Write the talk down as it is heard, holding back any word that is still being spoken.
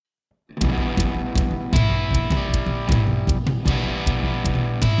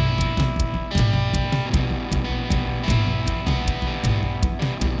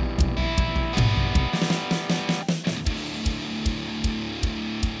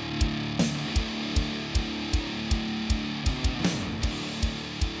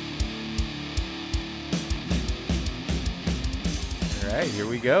right, here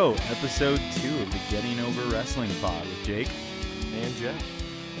we go. Episode 2 of the Getting Over Wrestling Pod with Jake and Jeff.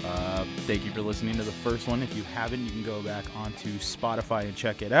 Thank you for listening to the first one. If you haven't, you can go back onto Spotify and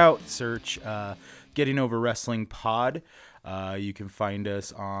check it out. Search Getting Over Wrestling Pod. You can find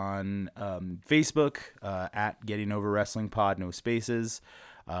us on Facebook at Getting Over Wrestling Pod, no spaces.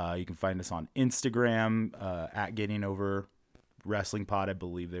 You can find us on Instagram at Getting Over Wrestling Pod. I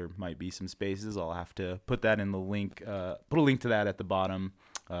believe there might be some spaces. I'll have to put that in the link. Put a link to that at the bottom,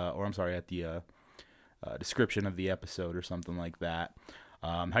 at the description of the episode or something like that.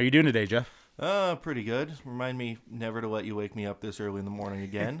 How you doing today, Jeff? Pretty good. Remind me never to let you wake me up this early in the morning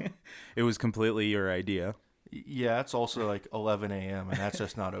again. It was completely your idea. Yeah, it's also like 11 a.m. and that's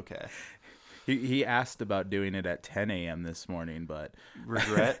just not okay. He asked about doing it at 10 a.m. this morning, but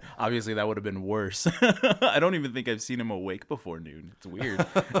regret. Obviously, that would have been worse. I don't even think I've seen him awake before noon. It's weird.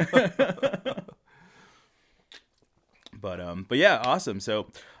 But yeah, awesome. So,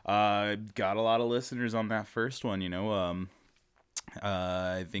 got a lot of listeners on that first one.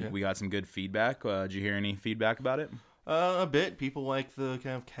 I think we got some good feedback. Did you hear any feedback about it? A bit. People like the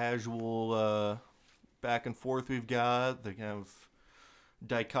kind of casual back and forth we've got. The kind of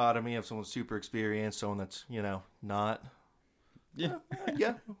dichotomy of someone super experienced, someone that's, not. Yeah.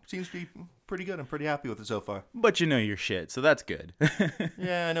 Seems to be pretty good. I'm pretty happy with it so far. But you know your shit, so that's good.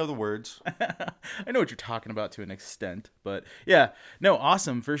 Yeah, I know the words. I know what you're talking about to an extent, but yeah, no,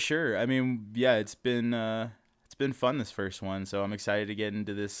 awesome for sure. I mean, yeah, it's been fun this first one, so I'm excited to get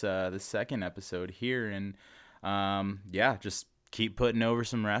into this second episode here, and just keep putting over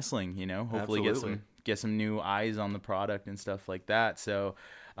some wrestling. Hopefully Absolutely. get some new eyes on the product and stuff like that. So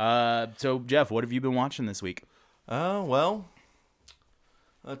Jeff, what have you been watching this week? Well,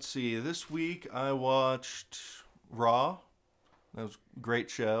 let's see. This week I watched Raw. That was a great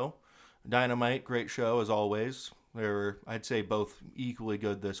show. Dynamite, great show as always. They were, I'd say, both equally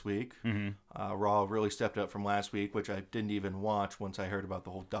good this week. Mm-hmm. Raw really stepped up from last week, which I didn't even watch once I heard about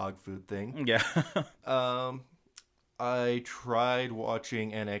the whole dog food thing. Yeah. I tried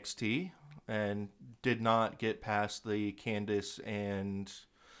watching NXT and did not get past the Candice and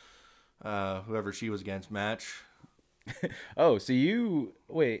whoever she was against match. Oh, so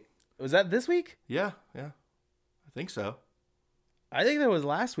wait, was that this week? Yeah, I think so. I think that was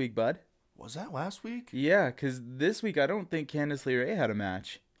last week, bud. Was that last week? Yeah, because this week I don't think Candice LeRae had a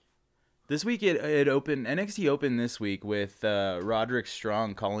match. This week it opened, NXT opened this week with Roderick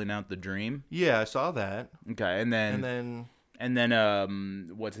Strong calling out the Dream. Yeah, I saw that. Okay, and then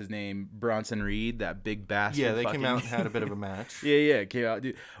what's his name? Bronson Reed, that big bastard. Yeah, they came out and had a bit of a match. Yeah, came out.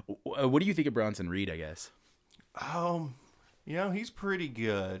 Dude, what do you think of Bronson Reed, I guess? He's pretty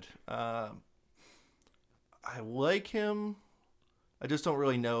good. I like him. I just don't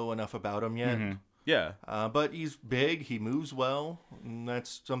really know enough about him yet. Mm-hmm. Yeah. But he's big. He moves well. And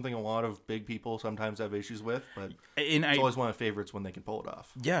that's something a lot of big people sometimes have issues with. But it's always one of my favorites when they can pull it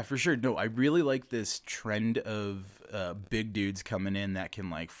off. Yeah, for sure. No, I really like this trend of big dudes coming in that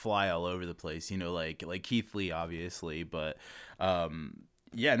can like fly all over the place. Like Keith Lee, obviously. But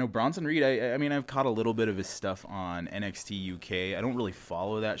Bronson Reed. I mean, I've caught a little bit of his stuff on NXT UK. I don't really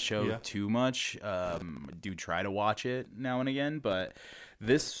follow that show too much. Do try to watch it now and again, but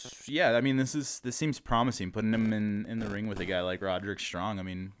this seems promising. Putting him in the ring with a guy like Roderick Strong. I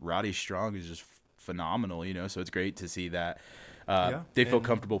mean, Roddy Strong is just phenomenal. So it's great to see that they feel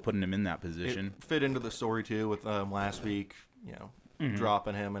comfortable putting him in that position. It fit into the story too with last week.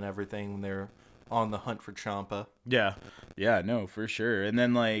 Dropping him and everything when they're on the hunt for Ciampa. Yeah, no, for sure. And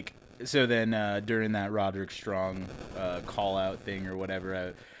then during that Roderick Strong call out thing or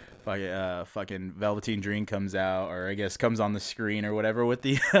whatever, fucking Velveteen Dream comes out, or I guess comes on the screen or whatever with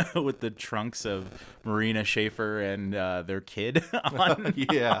the with the trunks of Marina Shafir and their kid on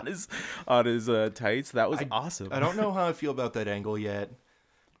his tights. That was awesome. I don't know how I feel about that angle yet.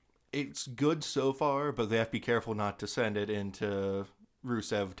 It's good so far, but they have to be careful not to send it into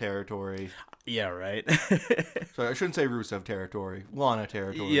Rusev territory. Yeah, right. Sorry, I shouldn't say Rusev territory. Lana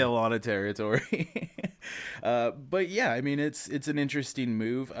territory. Yeah, Lana territory. But yeah, I mean, it's an interesting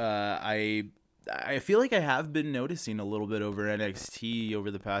move. I feel like I have been noticing a little bit over NXT over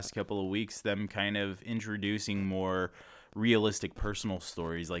the past couple of weeks, them kind of introducing more realistic personal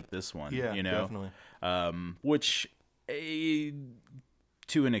stories like this one. Yeah, definitely. Which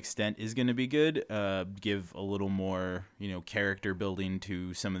to an extent is going to be good, give a little more, character building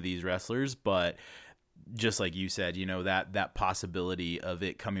to some of these wrestlers, but just like you said, that possibility of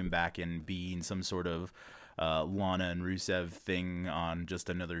it coming back and being some sort of Lana and Rusev thing on just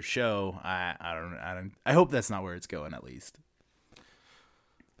another show, I hope that's not where it's going, at least.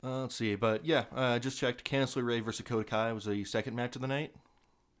 Let's see, but yeah, I just checked. Candice LeRae versus Dakota Kai was the second match of the night.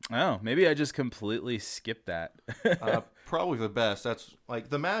 Oh, maybe I just completely skipped that. Probably the best. That's like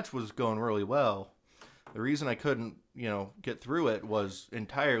the match was going really well. The reason I couldn't, get through it was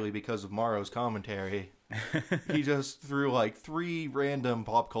entirely because of Morrow's commentary. He just threw like 3 random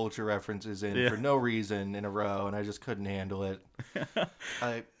pop culture references in for no reason in a row, and I just couldn't handle it.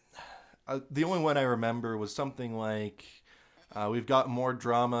 The only one I remember was something like, "We've got more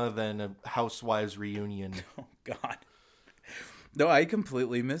drama than a Housewives reunion." Oh God. No, I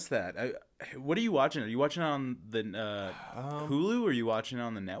completely missed that. What are you watching? Are you watching on the Hulu? Or are you watching it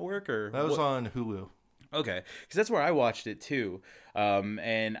on the network? Or that was on Hulu. Okay, because that's where I watched it too.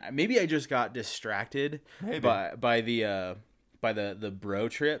 And maybe I just got distracted by the bro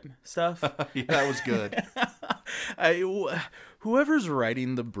trip stuff. Yeah, that was good. Whoever's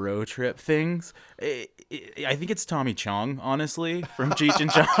writing the bro trip things, I think it's Tommy Chong, honestly, from Cheech and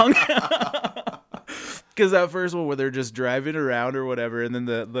Chong. Because that first one where they're just driving around or whatever, and then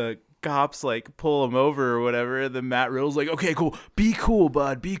the cops like pull them over or whatever, and then Matt Riddle's like, "Okay, cool, be cool,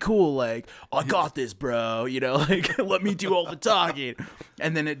 bud, be cool, like, I got this, bro, like, let me do all the talking."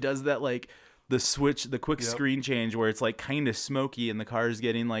 And then it does that like the quick screen change where it's like kind of smoky and the car's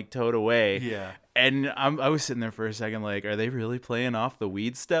getting like towed away. Yeah. And I was sitting there for a second like, are they really playing off the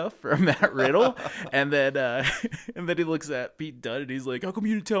weed stuff from Matt Riddle? and then he looks at Pete Dunne and he's like, "How come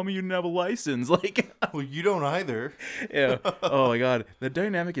you didn't tell me you didn't have a license?" Like, well, you don't either. Yeah. Oh my God, the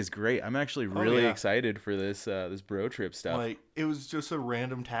dynamic is great. I'm actually really excited for this bro trip stuff. Like, it was just a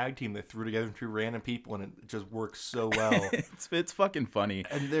random tag team they threw together 2 random people, and it just works so well. It's fucking funny.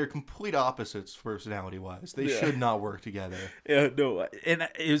 And they're complete opposites personality wise. They should not work together. Yeah, no. And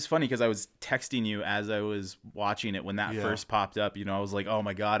it was funny because I was texting you as I was watching it when that first popped up. I was like, oh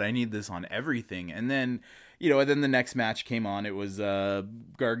my God, I need this on everything. And then, the next match came on. It was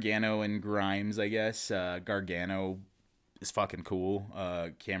Gargano and Grimes, I guess. Gargano is fucking cool.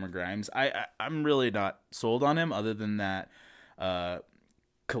 Cameron Grimes. I'm really not sold on him other than that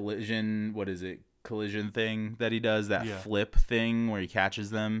collision thing that he does, that flip thing where he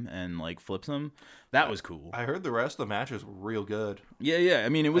catches them and like flips them. That was cool. I heard the rest of the matches were real good. Yeah. I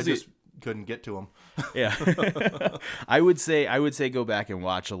mean, it was just couldn't get to them. Yeah. I would say go back and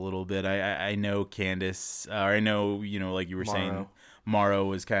watch a little bit. I know Candice, or I know, like you were saying, Morrow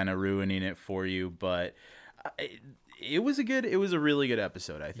was kind of ruining it for you, but it was a really good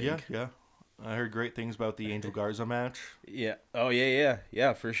episode, I think. Yeah. I heard great things about the Angel Garza match. Yeah. Oh,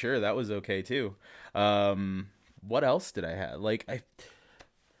 yeah, for sure. That was okay too. What else did I have? Like,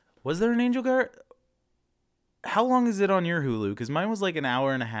 was there an Angel Garza? How long is it on your Hulu? Because mine was like an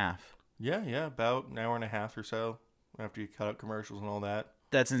hour and a half. Yeah, about an hour and a half or so after you cut out commercials and all that.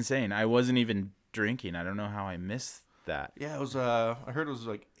 That's insane. I wasn't even drinking. I don't know how I missed that. Yeah, it was. I heard it was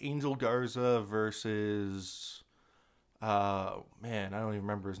like Angel Garza versus. Man, I don't even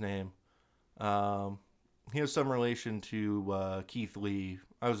remember his name. He has some relation to Keith Lee.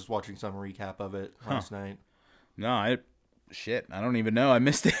 I was just watching some recap of it last night. No, I don't even know. I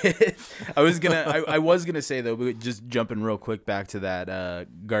missed it. I was gonna say though, but just jumping real quick back to that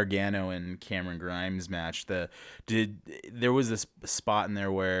Gargano and Cameron Grimes match. There was this spot in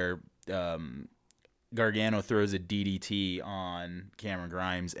there where Gargano throws a DDT on Cameron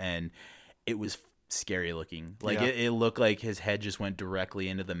Grimes, and it was scary looking. Like it looked like his head just went directly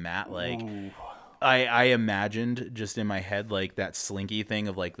into the mat. Like, ooh. I imagined just in my head like that slinky thing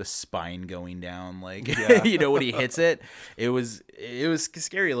of like the spine going down, like when he hits it. It was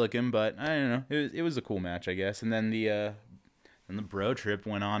scary looking, but I don't know. It was a cool match, I guess. And then the bro trip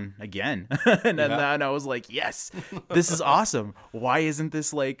went on again, and then I was like, yes, this is awesome. Why isn't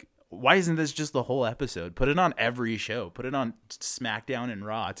this just the whole episode? Put it on every show. Put it on SmackDown and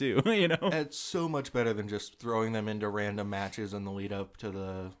Raw too. It's so much better than just throwing them into random matches in the lead up to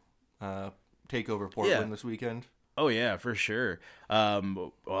the Takeover Portland this weekend. Oh yeah, for sure.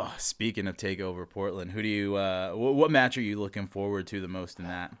 Speaking of Takeover Portland, who do you? What match are you looking forward to the most in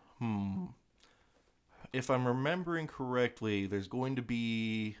that? If I'm remembering correctly, there's going to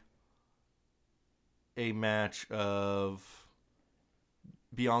be a match of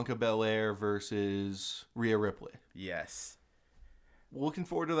Bianca Belair versus Rhea Ripley. Yes. Looking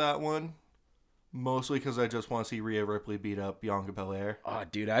forward to that one. Mostly because I just want to see Rhea Ripley beat up Bianca Belair. Oh,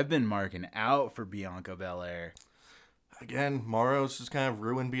 dude, I've been marking out for Bianca Belair. Again, Morrow's just kind of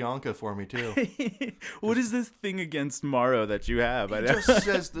ruined Bianca for me, too. What is this thing against Morrow that you have? He just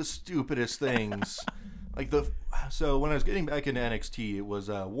says the stupidest things. So when I was getting back into NXT, it was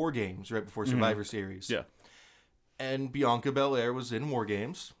War Games right before Survivor Series. Yeah. And Bianca Belair was in War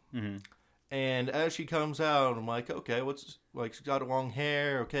Games. Mm-hmm. And as she comes out, I'm like, okay, what's like? She's got long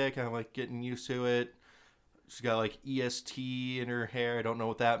hair. Okay, kind of like getting used to it. She's got like EST in her hair. I don't know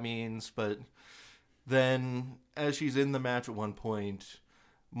what that means, but then as she's in the match at one point,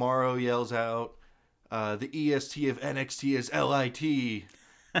 Morrow yells out, "The EST of NXT is LIT,"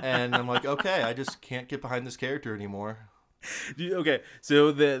 and I'm like, okay, I just can't get behind this character anymore. Okay,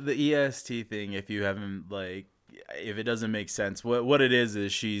 so the EST thing, if you haven't if it doesn't make sense, what it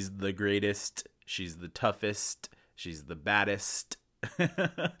is she's the greatest, she's the toughest, she's the baddest.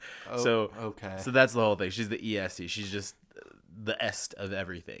 So okay, so that's the whole thing. She's the EST. She's just the est of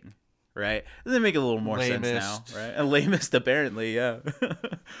everything, right? Doesn't make a little more sense now, right? And lamest apparently, yeah.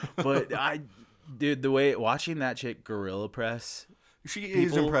 But dude, the way watching that chick gorilla press. She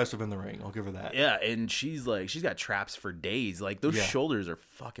is impressive in the ring. I'll give her that. Yeah, and she's got traps for days. Like those shoulders are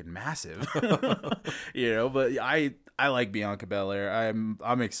fucking massive. But I like Bianca Belair.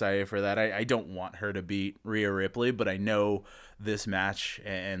 I'm excited for that. I don't want her to beat Rhea Ripley, but I know this match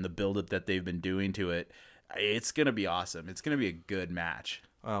and the build-up that they've been doing to it, it's gonna be awesome. It's gonna be a good match.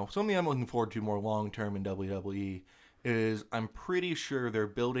 Something I'm looking forward to more long-term in WWE is I'm pretty sure they're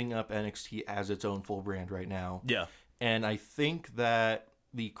building up NXT as its own full brand right now. Yeah. And I think that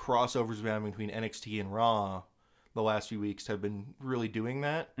the crossovers we've had between NXT and Raw the last few weeks have been really doing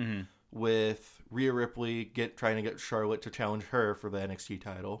that. Mm-hmm. With Rhea Ripley trying to get Charlotte to challenge her for the NXT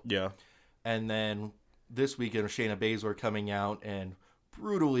title. Yeah. And then this weekend, Shayna Baszler coming out and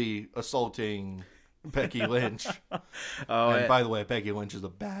brutally assaulting Becky Lynch. And by the way, Becky Lynch is a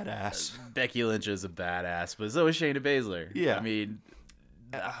badass. Becky Lynch is a badass, but so is Shayna Baszler. Yeah. I mean,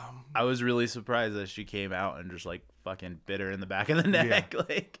 I was really surprised that she came out and just fucking bit her in the back of the neck.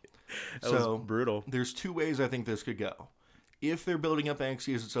 Yeah. That was brutal. There's two ways I think this could go. If they're building up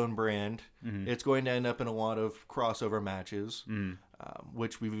NXT as its own brand, it's going to end up in a lot of crossover matches,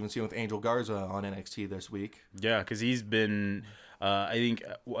 which we've even seen with Angel Garza on NXT this week. Yeah, because he's been, I think,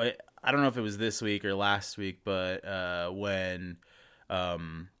 I don't know if it was this week or last week, but when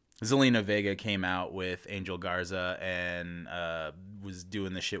Zelina Vega came out with Angel Garza and was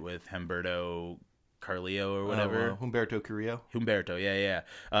doing the shit with Humberto Carrillo or whatever. Humberto Carrillo. Humberto, yeah.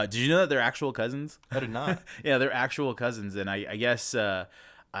 Did you know that they're actual cousins? I did not. Yeah, they're actual cousins, and I guess I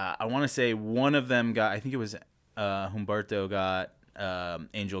want to say one of them got, I think it was Humberto got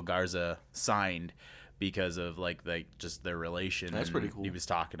Angel Garza signed because of just their relation. That's pretty cool. He was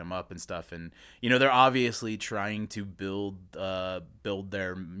talking him up and stuff, and they're obviously trying to build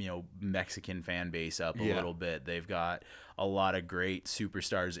their Mexican fan base up a little bit. They've got a lot of great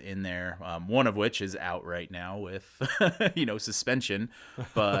superstars in there, one of which is out right now with suspension,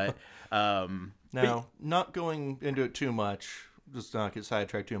 but now not going into it too much, just not get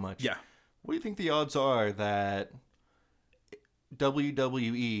sidetracked too much. Yeah, what do you think the odds are that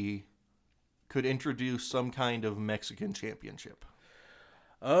WWE could introduce some kind of Mexican championship?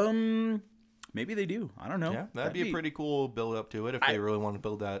 Maybe they do. I don't know. Yeah, that'd be a pretty cool build up to it if they really want to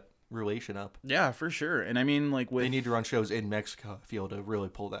build that relation up. Yeah, for sure. And I mean, they need to run shows in Mexico, I feel, to really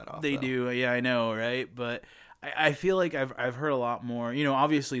pull that off. They do. Yeah, I know, right? But I feel like I've heard a lot more.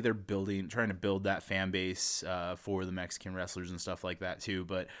 Obviously they're trying to build that fan base for the Mexican wrestlers and stuff like that too.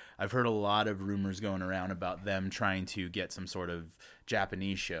 But I've heard a lot of rumors going around about them trying to get some sort of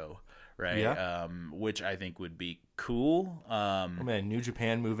Japanese show. Right, yeah. Which I think would be cool. New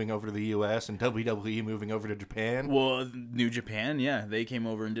Japan moving over to the U.S. and WWE moving over to Japan. Well, New Japan, yeah, they came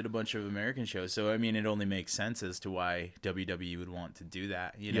over and did a bunch of American shows. So I mean, it only makes sense as to why WWE would want to do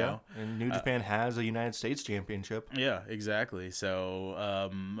that. You know, and New Japan has a United States Championship. Yeah, exactly. So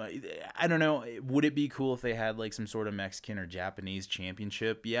I don't know. Would it be cool if they had some sort of Mexican or Japanese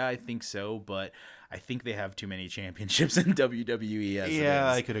championship? Yeah, I think so, but I think they have too many championships in WWE.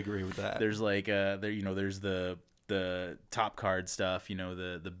 I could agree with that. There's there's the top card stuff.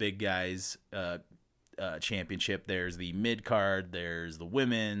 The big guys championship. There's the mid card. There's the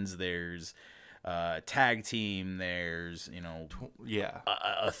women's. There's tag team. There's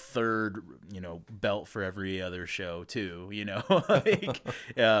a third belt for every other show too. I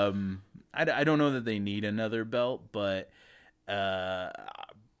don't know that they need another belt, but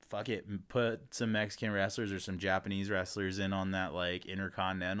fuck it, put some Mexican wrestlers or some Japanese wrestlers in on that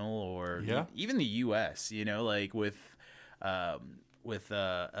Intercontinental or even the US, with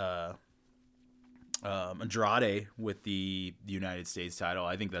Andrade with the United States title.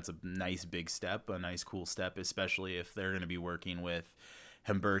 I think that's a nice big step, a nice cool step, especially if they're going to be working with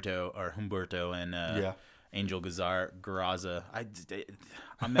Humberto and Angel Garza.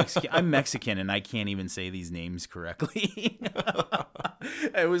 I'm Mexican and I can't even say these names correctly.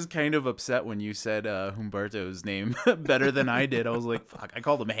 I was kind of upset when you said Humberto's name better than I did. I was like, fuck, I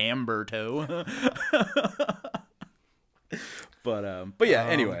called him Hamberto. But yeah,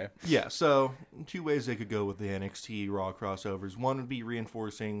 anyway. Yeah, so 2 ways they could go with the NXT Raw crossovers. One would be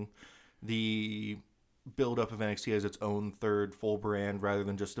reinforcing the build-up of NXT as its own third full brand rather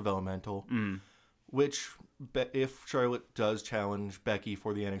than just developmental. Which, if Charlotte does challenge Becky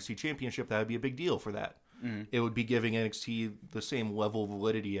for the NXT Championship, that would be a big deal for that. It would be giving NXT the same level of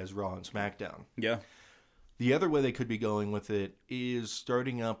validity as Raw and SmackDown. Yeah. The other way they could be going with it is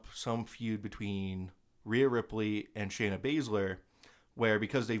starting up some feud between Rhea Ripley and Shayna Baszler, where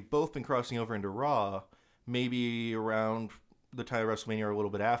because they've both been crossing over into Raw, maybe around the time of WrestleMania or a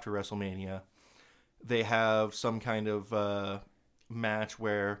little bit after WrestleMania, they have some kind of match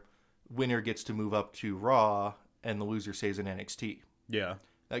where winner gets to move up to Raw and the loser stays in NXT. Yeah.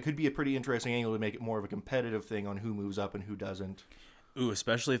 That could be a pretty interesting angle to make it more of a competitive thing on who moves up and who doesn't. Ooh,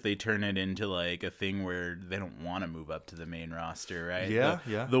 especially if they turn it into like a thing where they don't want to move up to the main roster, right? Yeah,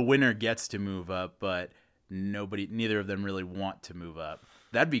 The winner gets to move up, but neither of them really want to move up.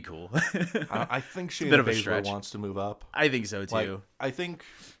 That'd be cool. I think Shayna bit of a Baszler stretch. wants to move up. I think so too. Like, I think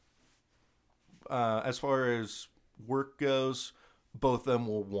as far as work goes, both of them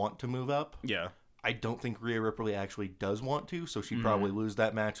will want to move up. Yeah. I don't think Rhea Ripley actually does want to, so she'd probably lose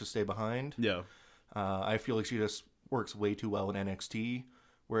that match to stay behind. Yeah. I feel like she just works way too well in NXT,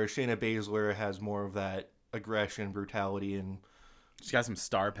 whereas Shayna Baszler has more of that aggression, brutality, and She's got some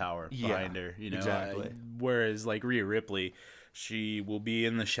star power behind her, you know. exactly. Whereas like Rhea Ripley, she will be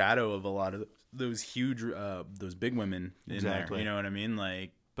in the shadow of a lot of those huge, those big women in Exactly. there. You know what I mean?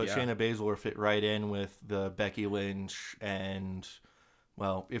 Like, But yeah. Shayna Baszler fit right in with the Becky Lynch and,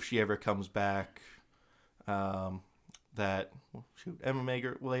 well, if she ever comes back, that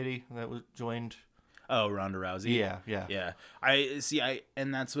MMA lady that was joined. Oh, Ronda Rousey. Yeah. Yeah.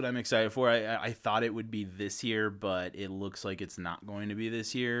 And that's what I'm excited for. I thought it would be this year, but it looks like it's not going to be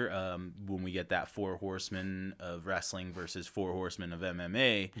this year. When we get that 4 horsemen of wrestling versus 4 horsemen of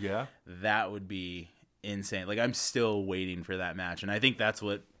MMA, Yeah. that would be insane. Like, I'm still waiting for that match, and I think that's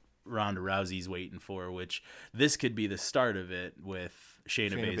what Ronda Rousey's waiting for, which this could be the start of it with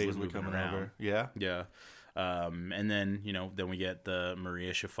Shayna Baszler moving coming around. over. Yeah. Yeah. And then, then we get the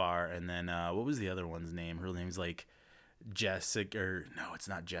Maria Shafar, and then what was the other one's name? Her name's like Jessica, or no, it's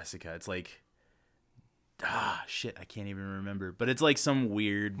not Jessica. It's like, shit, I can't even remember. But it's like some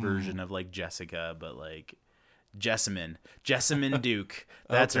weird version of like Jessica, but like Jessamine Duke.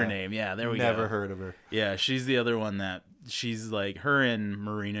 That's her Okay. name. Yeah, there we go. Never heard of her. Yeah, she's the other one that she's like, her and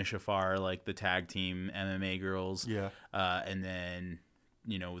Marina Shafar are like the tag team MMA girls. Yeah. And then,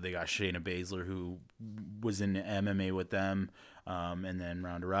 they got Shayna Baszler, who was in MMA with them, and then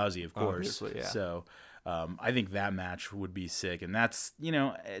Ronda Rousey, of course. Obviously, yeah. So I think that match would be sick. And that's,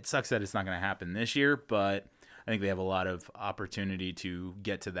 it sucks that it's not going to happen this year, but I think they have a lot of opportunity to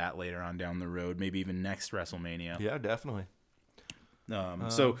get to that later on down the road, maybe even next WrestleMania. Yeah, definitely.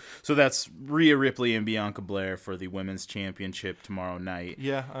 So that's Rhea Ripley and Bianca Belair for the Women's Championship tomorrow night.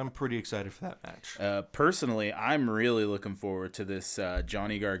 Yeah, I'm pretty excited for that match. Personally, I'm really looking forward to this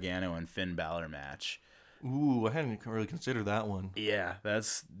Johnny Gargano and Finn Balor match. Ooh, I hadn't really considered that one. Yeah,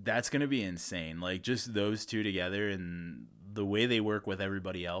 that's going to be insane. Like, just those two together and the way they work with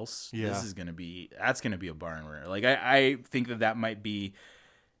everybody else. Yeah. That's going to be a barn burner. Like, I think that might be.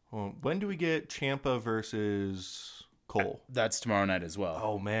 Well, when do we get Ciampa versus Cole? That's tomorrow night as well.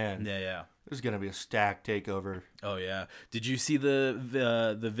 Oh, man. Yeah. There's going to be a stacked takeover. Oh, yeah. Did you see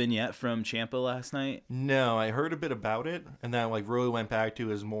the vignette from Ciampa last night? No, I heard a bit about it, and that really went back to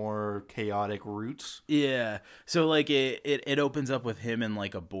his more chaotic roots. Yeah. So like it opens up with him in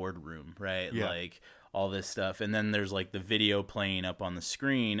like a boardroom, right? Yeah. Like all this stuff. And then there's like the video playing up on the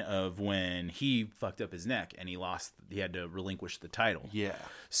screen of when he fucked up his neck and he had to relinquish the title. Yeah.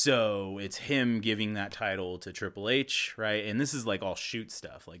 So it's him giving that title to Triple H, right? And this is like all shoot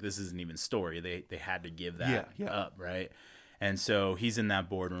stuff. Like this isn't even story. They had to give that up, right? And so he's in that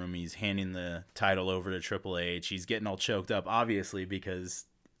boardroom. He's handing the title over to Triple H. He's getting all choked up, obviously, because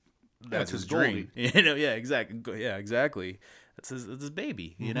that's his dream. Yeah, exactly. Yeah, exactly. That's his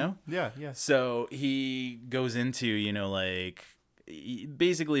baby, you know? Yeah. So he goes into,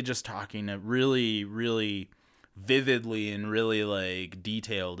 basically just talking really, really vividly and really like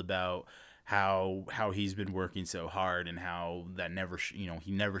detailed about how he's been working so hard and how that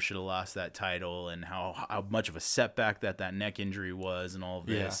he never should have lost that title and how much of a setback that neck injury was and all of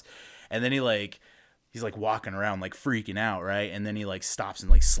this. And then he's like walking around like freaking out, right? And then he like stops and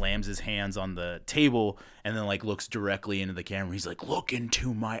like slams his hands on the table and then like looks directly into the camera. He's like, "Look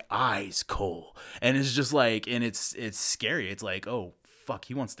into my eyes, Cole." And it's just like, and it's scary. It's like, oh fuck,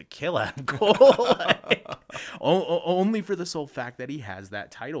 he wants to kill Adam Cole. Like, only for the sole fact that he has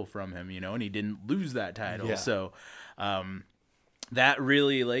that title from him, and he didn't lose that title. Yeah. So that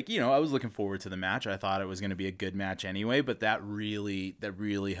really, like, I was looking forward to the match. I thought it was going to be a good match anyway, but that really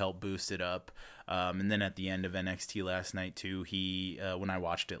helped boost it up. And then at the end of NXT last night too, he when I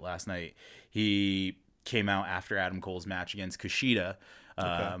watched it last night, he came out after Adam Cole's match against Kushida.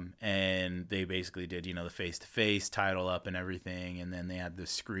 And they basically did, the face-to-face title up and everything. And then they had the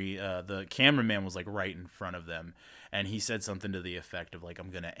screen, the cameraman was like right in front of them. And he said something to the effect of like, I'm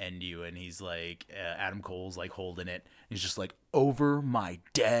going to end you. And he's like, Adam Cole's like holding it. He's just like, over my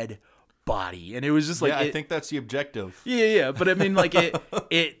dead body. And it was just like, I think that's the objective. Yeah. But I mean, like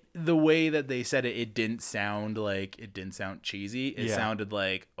the way that they said it, it didn't sound cheesy. It sounded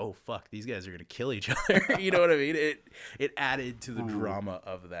like, oh fuck, these guys are gonna kill each other. You know what I mean? It added to the drama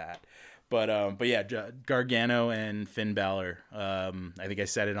of that. But yeah, Gargano and Finn Balor. I think I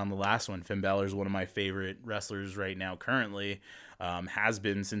said it on the last one. Finn Balor is one of my favorite wrestlers right now. Currently, has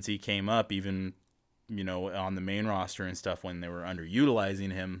been since he came up, even on the main roster and stuff when they were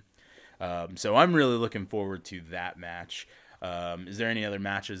underutilizing him. So I'm really looking forward to that match. Is there any other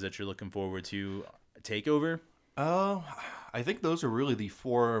matches that you're looking forward to TakeOver? I think those are really the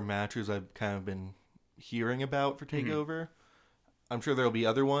 4 matches I've kind of been hearing about for TakeOver. I'm sure there'll be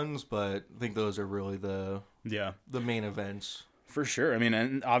other ones, but I think those are really the main events. For sure. I mean,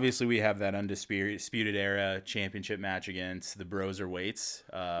 and obviously we have that Undisputed Era championship match against the Broserweights.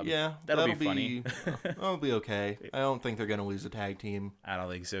 That'll be funny. That'll be okay. I don't think they're going to lose a tag team. I don't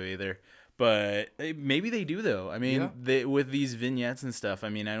think so either. But maybe they do, though. I mean, with these vignettes and stuff, I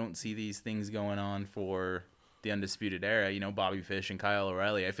mean, I don't see these things going on for the Undisputed Era. Bobby Fish and Kyle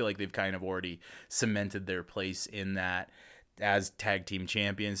O'Reilly, I feel like they've kind of already cemented their place in that as tag team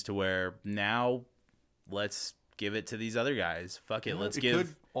champions, to where now let's give it to these other guys. Fuck it. It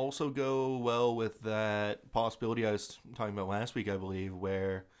could also go well with that possibility I was talking about last week, I believe,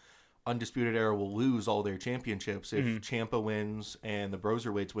 where Undisputed Era will lose all their championships if Ciampa wins and the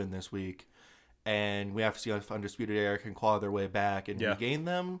Broserweights win this week. And we have to see if Undisputed Era can claw their way back and regain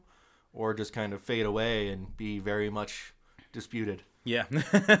them, or just kind of fade away and be very much disputed. Yeah,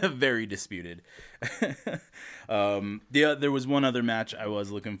 very disputed. There was one other match I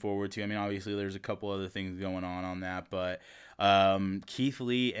was looking forward to. I mean, obviously there's a couple other things going on that, but Keith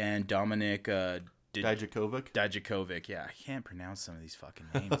Lee and Dominic Dijakovic. Yeah, I can't pronounce some of these fucking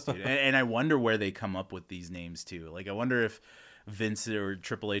names, dude. and I wonder where they come up with these names too. Like, I wonder if Vince or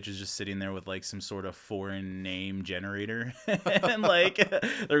Triple H is just sitting there with like some sort of foreign name generator, and like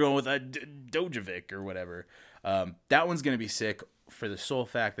they're going with a Dojovic or whatever. That one's gonna be sick for the sole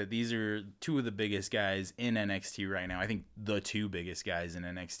fact that these are 2 of the biggest guys in NXT right now. I think the 2 biggest guys in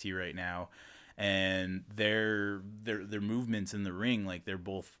NXT right now, and their movements in the ring, like they're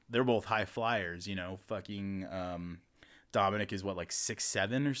both high flyers. Fucking Dominic is like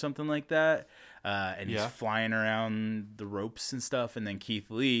 6'7" or something like that, and he's flying around the ropes and stuff. And then Keith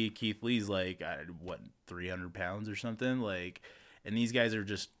Lee's like 300 pounds or something, like, and these guys are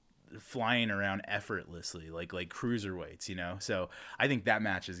just flying around effortlessly, like cruiserweights. So I think that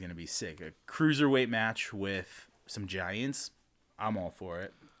match is gonna be sick. A cruiserweight match with some giants. I'm all for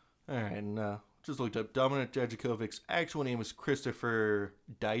it. All right, and just looked up Dominic Dijakovic's actual name is Christopher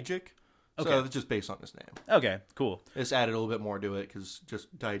Dijak. So it's just based on his name. Okay, cool. It's added a little bit more to it because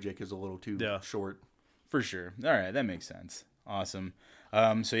just Dijak is a little too short. For sure. All right, that makes sense. Awesome.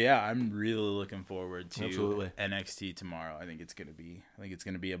 So yeah, I'm really looking forward to NXT tomorrow. I think it's gonna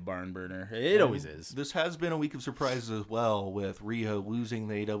be a barn burner. It always is. This has been a week of surprises as well, with Riho losing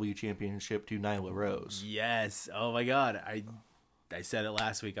the AEW Championship to Nyla Rose. Yes. Oh my God. I said it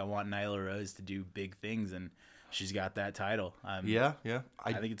last week. I want Nyla Rose to do big things, and she's got that title. I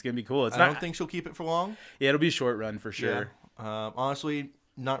think it's gonna be cool. I don't think she'll keep it for long. Yeah, it'll be a short run for sure. Yeah. Honestly,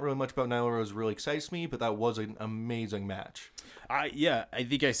 not really much about Nyla Rose really excites me, but that was an amazing match. I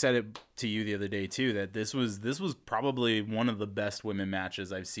think I said it to you the other day too, that this was probably one of the best women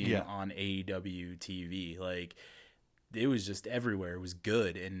matches I've seen on AEW TV. Like, it was just everywhere. It was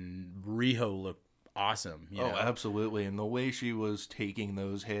good, and Riho looked awesome. You know? Absolutely. And the way she was taking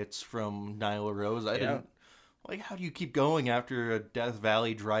those hits from Nyla Rose, I didn't like. How do you keep going after a Death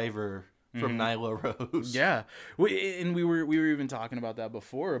Valley driver from Nyla Rose? Yeah, we were even talking about that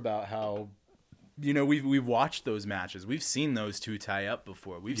before, about how, we've watched those matches. We've seen those 2 tie up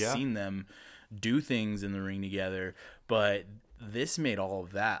before. We've seen them do things in the ring together, but this made all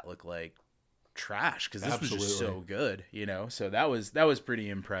of that look like trash because this was just so good. So that was pretty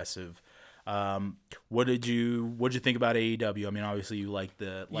impressive. What did you think about AEW? I mean, obviously you liked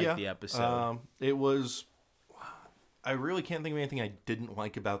the episode. I really can't think of anything I didn't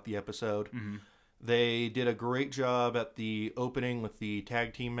like about the episode. Mm-hmm. They did a great job at the opening with the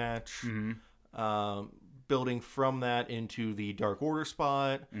tag team match, building from that into the Dark Order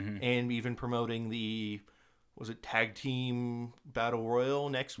spot, and even promoting the, was it tag team battle royal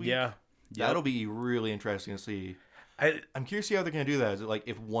next week? Yeah. That'll be really interesting to see. I'm curious to see how they're going to do that. Is it like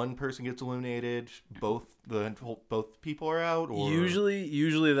if one person gets eliminated, both people are out? Or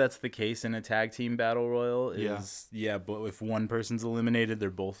Usually that's the case in a tag team battle royal. But if one person's eliminated, they're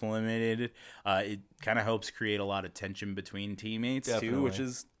both eliminated. It kind of helps create a lot of tension between teammates too, which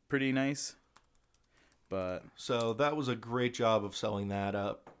is pretty nice. But so that was a great job of selling that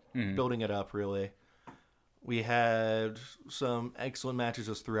up, building it up really. We had some excellent matches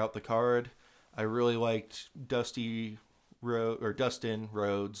just throughout the card. I really liked Dustin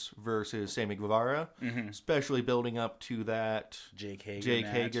Rhodes versus Sammy Guevara, especially building up to that Jake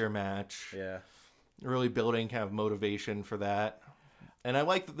Hager match. Yeah. Really building kind of motivation for that. And I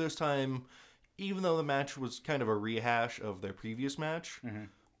like that this time, even though the match was kind of a rehash of their previous match,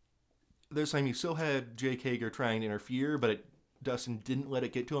 this time you still had Jake Hager trying to interfere, but Dustin didn't let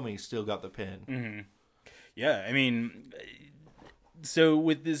it get to him and he still got the pin. Yeah, I mean... So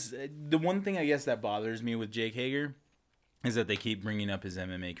with this, the one thing I guess that bothers me with Jake Hager is that they keep bringing up his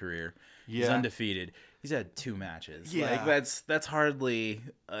MMA career. He's undefeated. He's had 2 matches. Yeah. Like that's hardly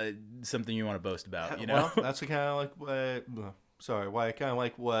something you want to boast about, you know? Well, that's kind of like why I kind of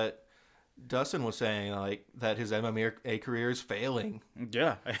like what Dustin was saying, like that his MMA career is failing.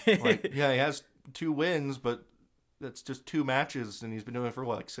 Yeah. He has 2 wins, but that's just 2 matches, and he's been doing it for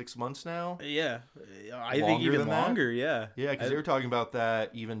what, like 6 months now? Yeah, I think even longer. Yeah, because they were talking about that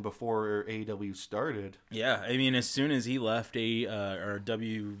even before AEW started. Yeah, I mean, as soon as he left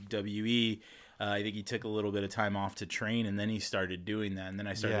WWE, I think he took a little bit of time off to train, and then he started doing that. And then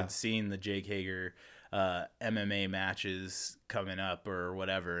I started seeing the Jake Hager MMA matches coming up or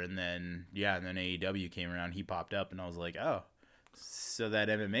whatever, and then AEW came around. He popped up, and I was like, oh. So that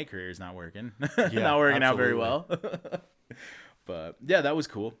MMA career is not working. Not working out very well. But yeah, that was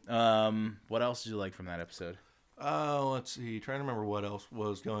cool. What else did you like from that episode? Let's see. Trying to remember what else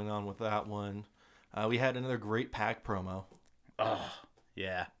was going on with that one. We had another great Pac promo. Oh,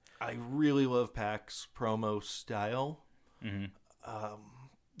 yeah. I really love Pac's promo style.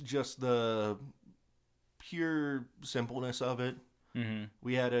 Just the pure simpleness of it.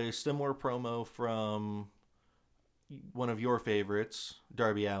 We had a similar promo from one of your favorites,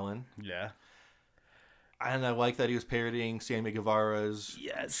 Darby Allin. Yeah. And I like that he was parodying Sammy Guevara's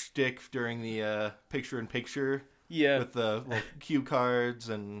shtick during the picture-in-picture. Yeah. With the cue cards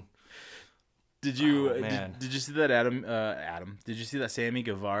and... Did you did you see that Adam? Did you see that Sammy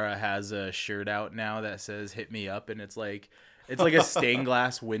Guevara has a shirt out now that says "Hit Me Up" and it's like a stained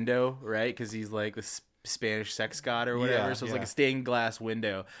glass window, right? Because he's like the Spanish sex god or whatever. So it's like a stained glass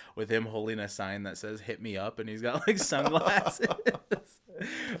window with him holding a sign that says "Hit Me Up" and he's got like sunglasses.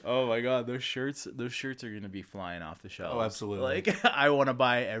 Oh my god, those shirts are gonna be flying off the shelves. Oh, absolutely. Like I want to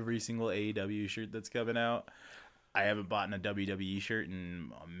buy every single AEW shirt that's coming out. I haven't bought a WWE shirt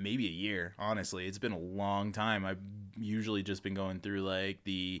in maybe a year, honestly. It's been a long time. I've usually just been going through like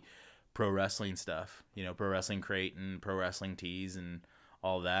the pro wrestling stuff, Pro Wrestling Crate and Pro Wrestling Tees and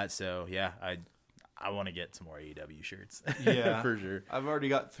all that. So yeah, I want to get some more AEW shirts. Yeah, for sure. I've already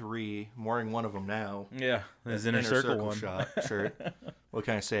got 3. I'm wearing one of them now. Yeah, there's Inner Circle one. Shirt. What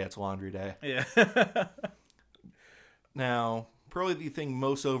can I say? It's laundry day. Yeah. Now, probably the thing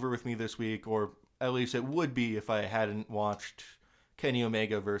most over with me this week, or at least it would be if I hadn't watched Kenny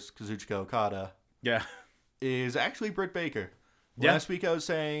Omega versus Kazuchika Okada. Yeah. Is actually Britt Baker. Last week I was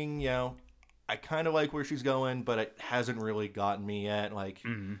saying, I kind of like where she's going, but it hasn't really gotten me yet. Like,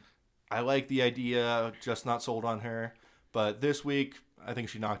 I like the idea, just not sold on her. But this week, I think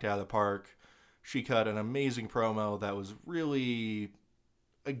she knocked it out of the park. She cut an amazing promo that was really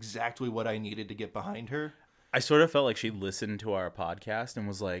exactly what I needed to get behind her. I sort of felt like she listened to our podcast and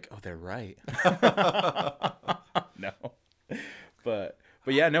was like, "Oh, they're right." No, but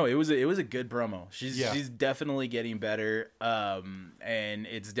yeah, no, it was a good promo. She's definitely getting better, and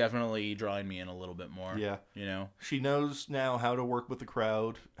it's definitely drawing me in a little bit more. Yeah, she knows now how to work with the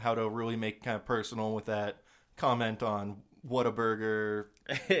crowd, how to really make kind of personal with that comment on Whataburger.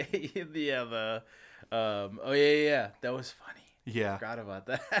 That was funny. Yeah, I forgot about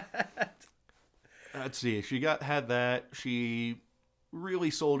that. Let's see. She had that. She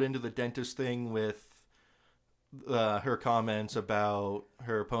really sold into the dentist thing with her comments about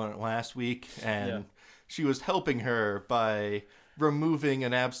her opponent last week, and she was helping her by removing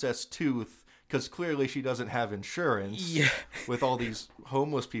an abscessed tooth because clearly she doesn't have insurance. Yeah. With all these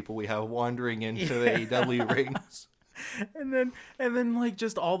homeless people we have wandering into the AEW rings. and then like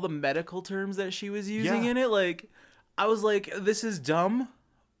just all the medical terms that she was using Yeah. in it, like I was like, this is dumb,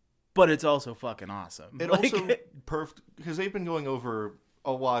 but it's also fucking awesome. It Like, also perfect because they've been going over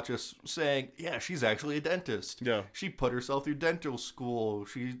a lot, just saying, yeah, she's actually a dentist. Yeah. She put herself through dental school.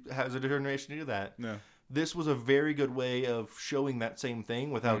 She has a determination to do that. Yeah. This was a very good way of showing that same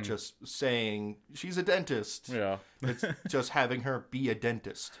thing without just saying she's a dentist. Yeah. It's just having her be a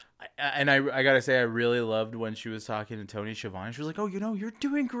dentist. I gotta say, I really loved when she was talking to Tony Schiavone. She was like, "Oh, you're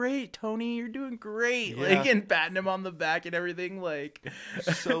doing great, Tony. You're doing great." Yeah. Like, and patting him on the back and everything. Like,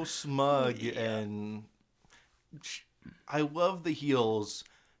 So smug and I love the heels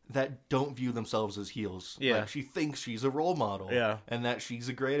that don't view themselves as heels. Yeah. Like, she thinks she's a role model. Yeah. And that she's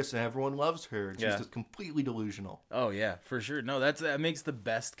the greatest and everyone loves her. And she's Yeah. just completely delusional. oh yeah, for sure. No, that makes the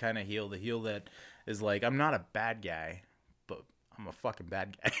best kind of heel. The heel that is like, I'm not a bad guy, but I'm a fucking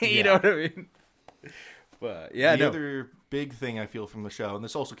bad guy. You Yeah. know what I mean? But yeah, The no. other big thing I feel from the show, and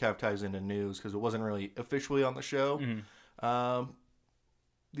this also kind of ties into news because it wasn't really officially on the show,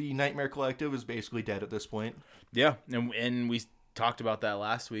 the Nightmare Collective is basically dead at this point. Yeah, and we talked about that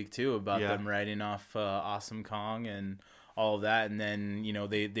last week too, about Yeah. them writing off Awesome Kong and all of that, and then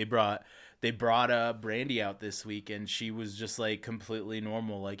they brought Brandy out this week, and she was just like completely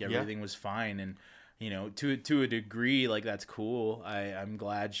normal, like everything was fine, and to a degree, like that's cool. I'm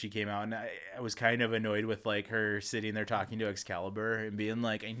glad she came out, and I was kind of annoyed with like her sitting there talking to Excalibur and being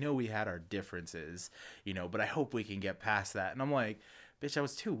like, I know we had our differences, but I hope we can get past that, and I'm like, bitch, that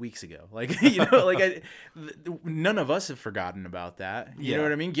was 2 weeks ago. Like, none of us have forgotten about that. You know Yeah.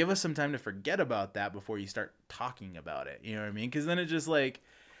 what I mean? Give us some time to forget about that before you start talking about it. You know what I mean? Because then it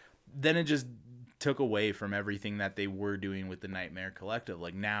just took away from everything that they were doing with the Nightmare Collective.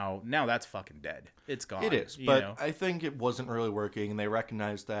 Like now that's fucking dead. It's gone. It is, you but know? I think it wasn't really working, and they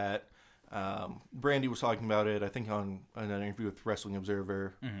recognized that. Brandy was talking about it, I think, on an interview with Wrestling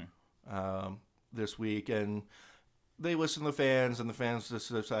Observer this week, and they listened to the fans, and the fans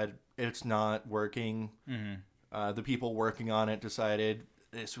just decided it's not working. The people working on it decided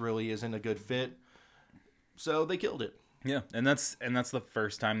this really isn't a good fit, so they killed it. Yeah, and that's the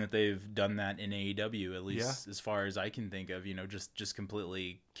first time that they've done that in AEW, at least as far as I can think of. Just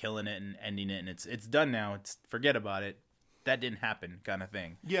completely killing it and ending it, and it's done now. It's forget about it. That didn't happen, kind of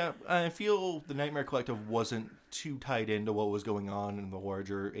thing. Yeah, I feel the Nightmare Collective wasn't too tied into what was going on in the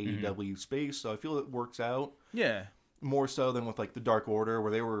larger AEW space, so I feel it works out. Yeah. More so than with like the Dark Order,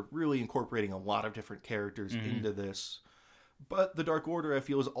 where they were really incorporating a lot of different characters into this. But the Dark Order, I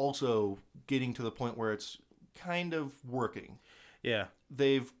feel, is also getting to the point where it's kind of working. Yeah.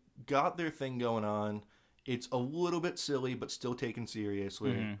 They've got their thing going on. It's a little bit silly, but still taken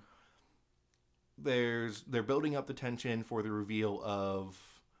seriously. They're building up the tension for the reveal of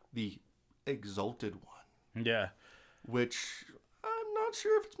the Exalted One. Yeah. Which I'm not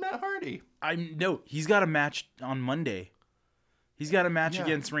sure if it's Matt Hardy. No, he's got a match on Monday. He's got a match Yeah.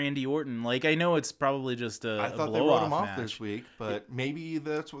 against Randy Orton. Like, I know it's probably just I a thought they blow-off wrote him off match. this week, but maybe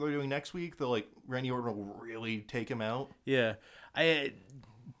that's what they're doing next week. They'll Randy Orton will really take him out. Yeah.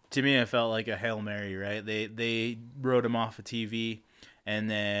 To me, it felt like a Hail Mary, right? They wrote him off of TV, and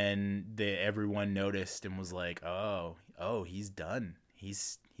then everyone noticed and was like, oh, he's done.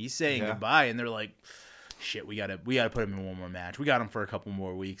 He's saying goodbye, and they're like, shit, we gotta put him in one more match. We got him for a couple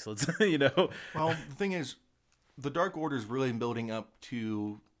more weeks. Let's Well, the thing is, the Dark Order is really building up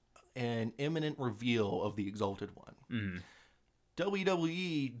to an imminent reveal of the Exalted One.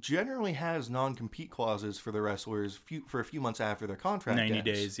 WWE generally has non-compete clauses for the wrestlers for a few months after their contract 90 ends.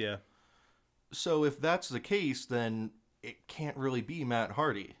 days, yeah. So if that's the case, then it can't really be Matt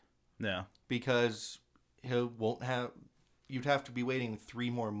Hardy Yeah. because you'd have to be waiting 3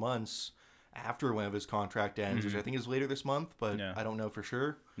 more months after one of his contract ends, which I think is later this month, but I don't know for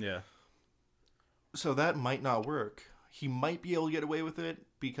sure. Yeah. So that might not work. He might be able to get away with it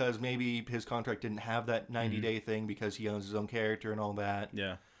because maybe his contract didn't have that 90-day thing because he owns his own character and all that.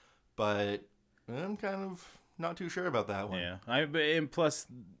 Yeah. But I'm kind of not too sure about that one. Yeah. And plus,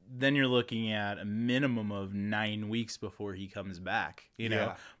 then you're looking at a minimum of 9 weeks before he comes back.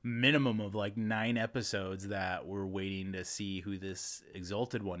 Yeah. Minimum of like 9 episodes that we're waiting to see who this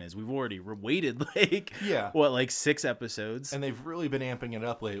Exalted One is. We've already waited like 6 episodes. And they've really been amping it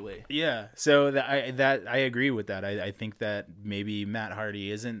up lately. Yeah. So I agree with that. I think that maybe Matt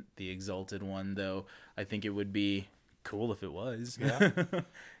Hardy isn't the Exalted One, though. I think it would be cool if it was.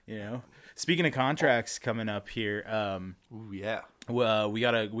 Yeah. Speaking of contracts coming up here, Ooh, yeah. well, we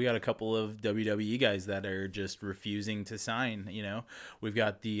got a couple of WWE guys that are just refusing to sign. We've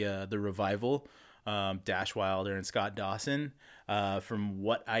got the Revival, Dash Wilder and Scott Dawson. From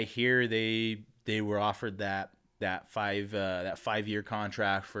what I hear, they were offered that that 5-year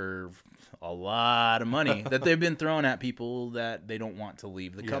contract for a lot of money that they've been throwing at people that they don't want to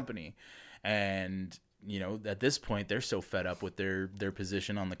leave the company. And, at this point, they're so fed up with their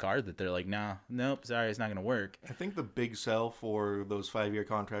position on the card that they're like, nope, sorry, it's not going to work. I think the big sell for those 5-year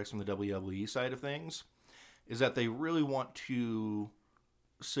contracts from the WWE side of things is that they really want to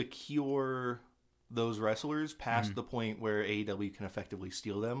secure those wrestlers past the point where AEW can effectively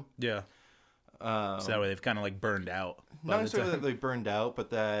steal them. Yeah. So that way they've kind of like burned out. Not necessarily that they burned out,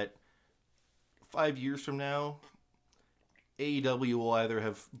 but that 5 years from now, AEW will either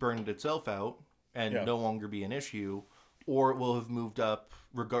have burned itself out and no longer be an issue, or it will have moved up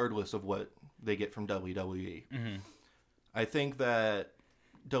regardless of what they get from WWE. Mm-hmm. I think that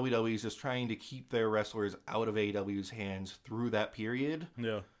WWE is just trying to keep their wrestlers out of AEW's hands through that period.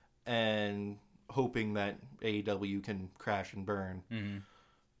 Yeah. And hoping that AEW can crash and burn. Mm-hmm.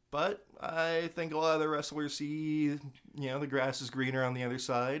 But I think a lot of the wrestlers see, the grass is greener on the other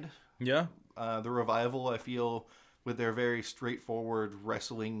side. Yeah. The Revival, I feel, with their very straightforward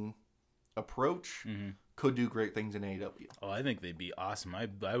wrestling approach, could do great things in AEW. Oh, I think they'd be awesome.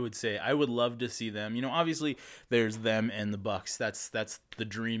 I would say I would love to see them. Obviously there's them and the Bucks. That's the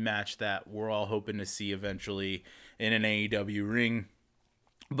dream match that we're all hoping to see eventually in an AEW ring.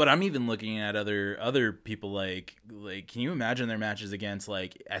 But I'm even looking at other people like can you imagine their matches against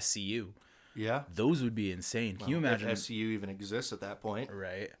like SCU? Yeah. Those would be insane. Can you imagine if SCU even exists at that point?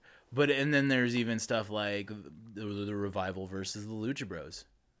 Right. And then there's even stuff like the Revival versus the Lucha Bros.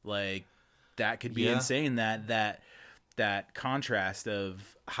 Like that could be insane. That contrast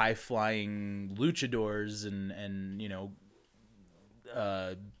of high flying luchadors and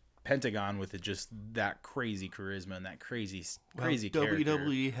Pentagon with just that crazy charisma and that crazy character.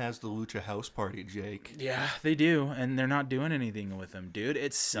 WWE has the Lucha House Party, Jake. Yeah, they do, and they're not doing anything with them, dude.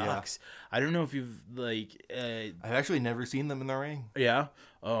 It sucks. Yeah. I don't know if you've I've actually never seen them in the ring. Yeah.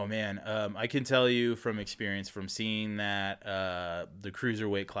 Oh man, I can tell you from experience from seeing that the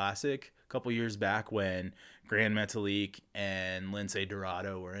Cruiserweight Classic a couple years back when Gran Metalik and Lince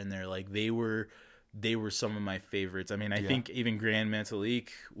Dorado were in there, like they were some of my favorites. I mean, I think even Gran Metalik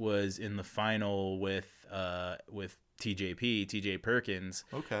was in the final with TJ Perkins.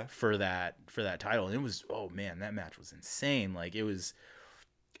 Okay. For that title. And it was, oh man, that match was insane. Like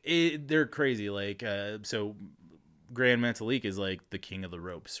they're crazy. Like so Gran Metalik is like the king of the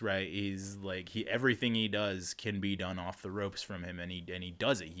ropes, right? He's like everything he does can be done off the ropes from him, and he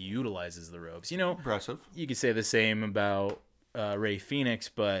does it. He utilizes the ropes. Impressive. You could say the same about Rey Fenix,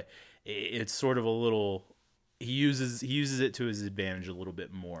 but it's sort of a little he uses it to his advantage a little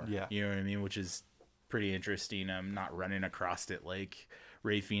bit more. Yeah. You know what I mean? Which is pretty interesting. I'm not running across it like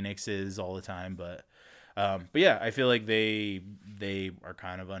Rey Fenix is all the time, but yeah, I feel like they are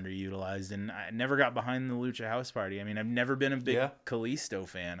kind of underutilized, and I never got behind the Lucha House Party. I mean, I've never been a big Kalisto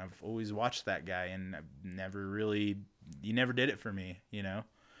fan. I've always watched that guy, and he never did it for me,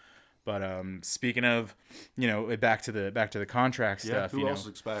 But speaking of, back to the contract stuff. Who else is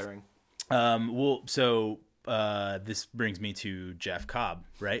expiring? This brings me to Jeff Cobb,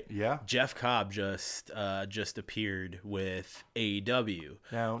 right? Yeah. Jeff Cobb just appeared with AEW.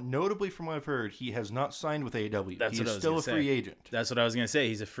 Now, notably from what I've heard, he has not signed with AEW. He's still a free agent. That's what I was going to say.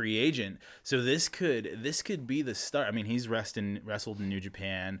 He's a free agent. So this could be the start. I mean, he's wrestled in New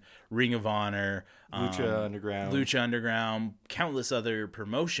Japan, Ring of Honor, Lucha Underground, countless other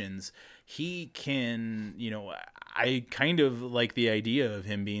promotions. He can, I kind of like the idea of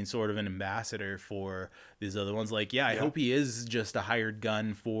him being sort of an ambassador for these other ones. Like, I hope he is just a hired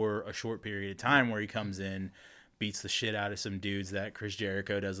gun for a short period of time where he comes in, beats the shit out of some dudes that Chris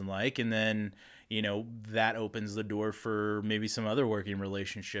Jericho doesn't like, and then, that opens the door for maybe some other working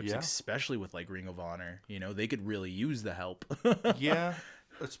relationships, especially with like Ring of Honor. They could really use the help. Yeah,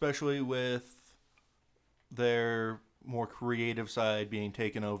 especially with their more creative side being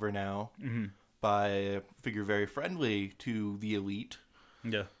taken over now. Mm-hmm. By a figure very friendly to the Elite.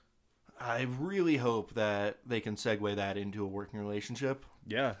 Yeah. I really hope that they can segue that into a working relationship.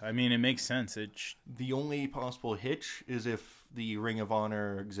 Yeah, I mean, it makes sense. The only possible hitch is if the Ring of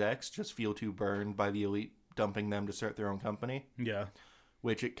Honor execs just feel too burned by the Elite dumping them to start their own company. Yeah.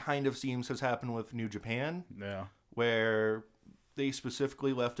 Which it kind of seems has happened with New Japan. Yeah. Where they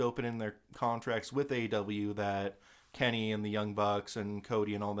specifically left open in their contracts with AEW that Kenny and the Young Bucks and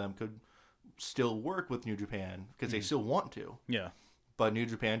Cody and all them could still work with New Japan because they still want to. Yeah. But New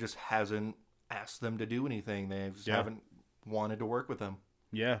Japan just hasn't asked them to do anything. They just haven't wanted to work with them.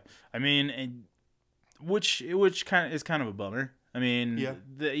 Yeah. I mean, which kind of is kind of a bummer. I mean, Yeah.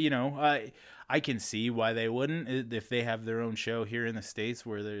 I can see why they wouldn't if they have their own show here in the States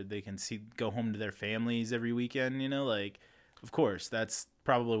where they can go home to their families every weekend. Of course, that's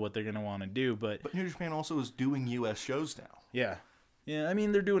probably what they're gonna want to do. But New Japan also is doing U.S. shows now. yeah. Yeah, I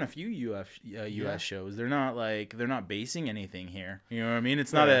mean they're doing a few US shows. They're not basing anything here. You know what I mean?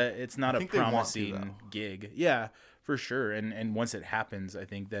 It's not a promising gig. Yeah, for sure. And once it happens, I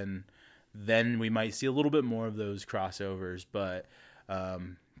think then we might see a little bit more of those crossovers. But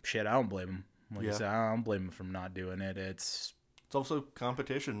shit, I don't blame them. Like I said, I don't blame them for not doing it. It's also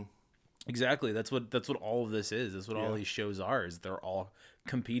competition. Exactly. That's what all of this is. That's what all these shows are. Is they're all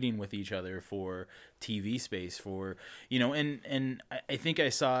competing with each other for TV space. And I think I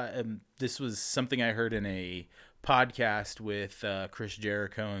saw this was something I heard in a podcast with Chris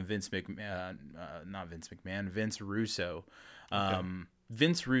Jericho and Vince Russo.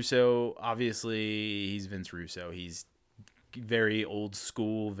 Vince Russo, obviously, he's Vince Russo. He's very old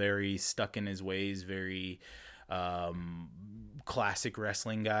school, very stuck in his ways, very classic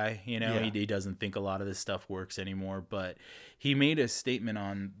wrestling guy. He doesn't think a lot of this stuff works anymore. But he made a statement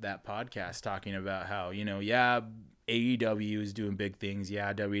on that podcast talking about how, AEW is doing big things.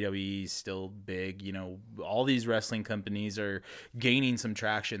 Yeah, WWE is still big. All these wrestling companies are gaining some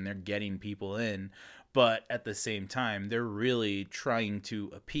traction. They're getting people in. But at the same time, they're really trying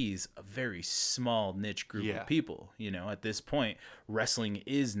to appease a very small niche group of people. At this point, wrestling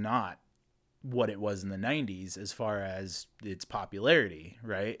is not what it was in the 90s as far as its popularity,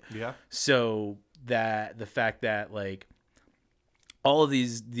 right? Yeah. So that the fact that like all of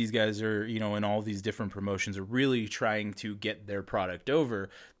these guys are, in all these different promotions are really trying to get their product over,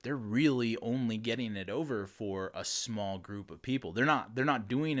 they're really only getting it over for a small group of people. They're not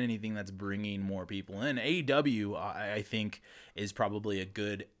doing anything that's bringing more people in. AEW, I think, is probably a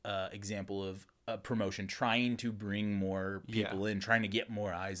good example of a promotion trying to bring more people in, trying to get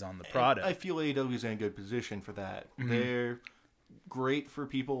more eyes on the product. I feel AEW is in a good position for that. Mm-hmm. They're great for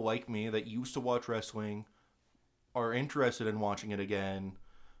people like me that used to watch wrestling, are interested in watching it again,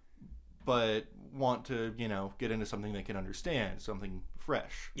 but want to, get into something they can understand, something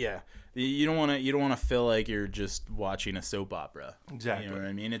fresh. Yeah, you don't want to feel like you're just watching a soap opera. Exactly. You know what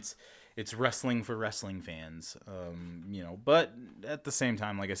I mean? It's wrestling for wrestling fans. But at the same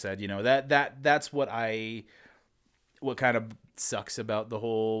time, like I said, that's what kind of sucks about the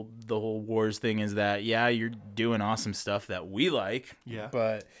whole wars thing is that you're doing awesome stuff that we like. Yeah.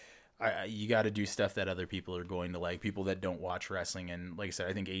 But you got to do stuff that other people are going to like, people that don't watch wrestling. And like I said,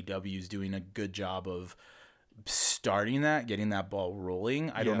 I think AEW is doing a good job of starting that, getting that ball rolling.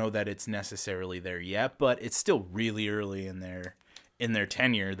 I don't know that it's necessarily there yet, but it's still really early in their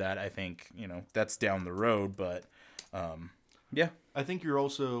tenure that I think, that's down the road. But I think you're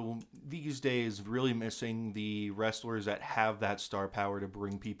also these days really missing the wrestlers that have that star power to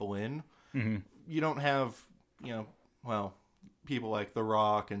bring people in. Mm-hmm. You don't have, people like The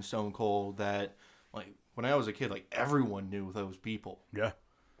Rock and Stone Cold that, like, when I was a kid, like, everyone knew those people. Yeah.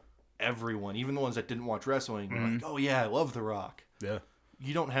 Everyone, even the ones that didn't watch wrestling, were like, oh yeah, I love The Rock. Yeah.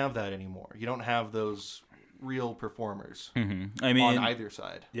 You don't have that anymore. You don't have those real performers I mean, on either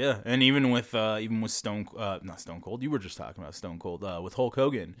side. Yeah, not Stone Cold. You were just talking about Stone Cold with Hulk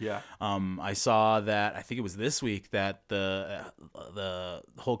Hogan. Yeah. I saw that. I think it was this week that the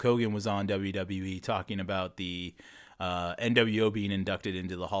Hulk Hogan was on WWE talking about the NWO being inducted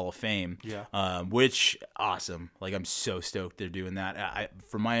into the Hall of Fame. Yeah. Which awesome. Like, I'm so stoked they're doing that.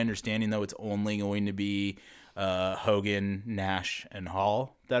 From my understanding, though, it's only going to be Hogan, Nash, and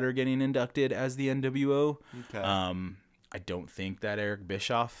Hall that are getting inducted as the NWO. Okay. I don't think that Eric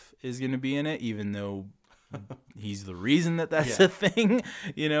Bischoff is going to be in it, even though he's the reason that's a thing.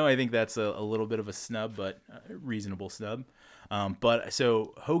 I think that's a little bit of a snub, but a reasonable snub. But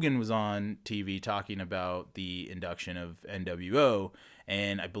so Hogan was on TV talking about the induction of NWO,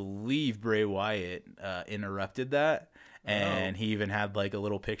 and I believe Bray Wyatt interrupted that. And he even had like a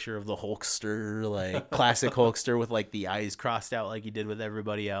little picture of the Hulkster, like classic Hulkster with like the eyes crossed out like he did with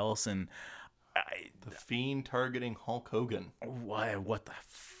everybody else. And the Fiend targeting Hulk Hogan. What the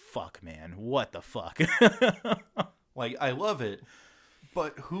fuck, man? What the fuck? Like, I love it.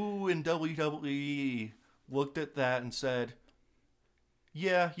 But who in WWE looked at that and said,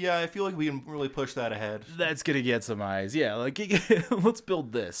 yeah, I feel like we can really push that ahead. That's going to get some eyes. Yeah, like, let's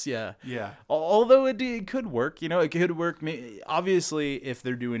build this. Yeah. Yeah. Although it could work, it could work. Obviously, if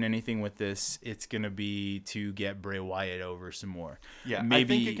they're doing anything with this, it's going to be to get Bray Wyatt over some more. Yeah, I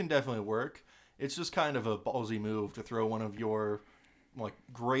think it can definitely work. It's just kind of a ballsy move to throw one of your, like,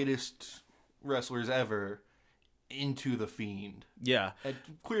 greatest wrestlers ever into the Fiend. Yeah. And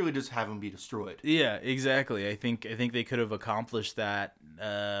clearly just have him be destroyed. Yeah, exactly. I think they could have accomplished that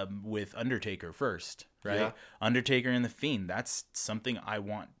with Undertaker first, right? Yeah. Undertaker and the Fiend. That's something I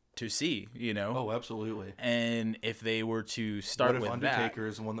want to see, you know. Oh, absolutely. And if they were to start What if with Undertaker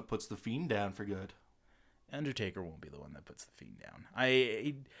is the one that puts the Fiend down for good? Undertaker won't be the one that puts the Fiend down.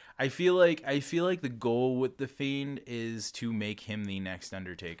 I feel like the goal with the Fiend is to make him the next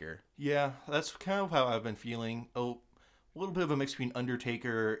Undertaker. Yeah, that's kind of how I've been feeling. Oh, a little bit of a mix between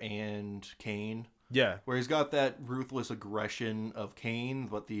Undertaker and Kane. Yeah. Where he's got that ruthless aggression of Kane,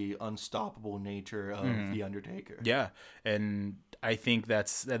 but the unstoppable nature of the Undertaker. Yeah, and I think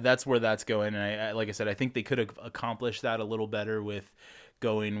that's where that's going. And I like I said, I think they could have accomplished that a little better with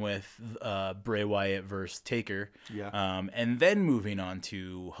going with Bray Wyatt versus Taker. Yeah. And then moving on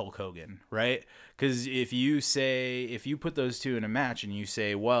to Hulk Hogan, right? Because if you put those two in a match and you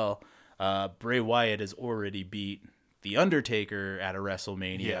say, well, Bray Wyatt has already beat the Undertaker at a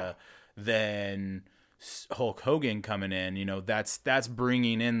WrestleMania, then Hulk Hogan coming in, you know, that's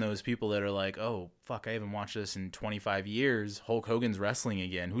bringing in those people that are like, oh fuck, I haven't watched this in 25 years. Hulk Hogan's wrestling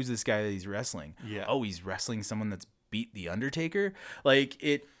again. Who's this guy that he's wrestling? Yeah. Oh, he's wrestling someone that's beat the Undertaker. Like,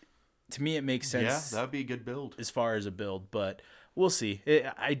 it to me, it makes sense. Yeah, that'd be a good build as far as a build, but we'll see.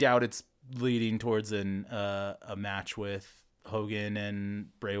 I doubt it's leading towards a match with Hogan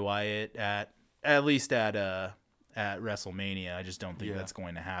and Bray Wyatt at least at WrestleMania. I just don't think that's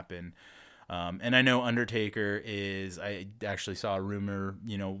going to happen. And I know Undertaker I actually saw a rumor,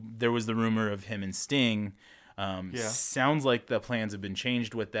 you know, there was the rumor of him and Sting. Sounds like the plans have been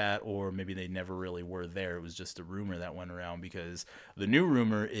changed with that, or maybe they never really were there. It was just a rumor that went around, because the new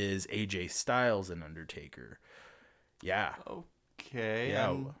rumor is AJ Styles and Undertaker. Yeah. Okay.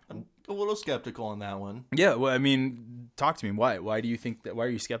 Yeah. I'm a little skeptical on that one. Yeah. Well, I mean, talk to me. Why do you think that? Why are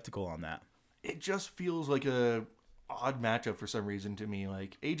you skeptical on that? It just feels like a odd matchup for some reason to me.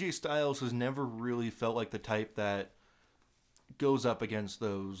 Like, AJ Styles has never really felt like the type that goes up against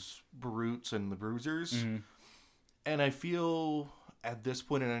those brutes and the bruisers. Mm-hmm. And I feel at this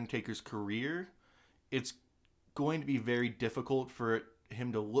point in Undertaker's career, it's going to be very difficult for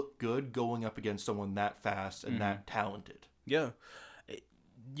him to look good going up against someone that fast and that talented. Yeah.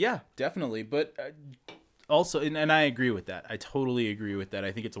 Yeah, definitely. But also, and I agree with that. I totally agree with that.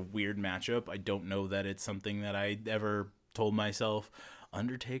 I think it's a weird matchup. I don't know that it's something that I ever told myself,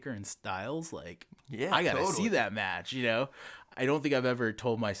 Undertaker and Styles, like, Yeah, I gotta see that match, you know? I don't think I've ever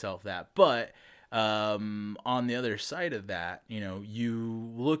told myself that. But on the other side of that, you know, if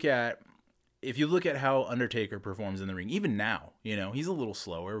you look at how Undertaker performs in the ring, even now, you know, he's a little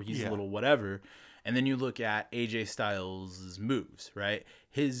slower, he's a little whatever. And then you look at AJ Styles' moves, right?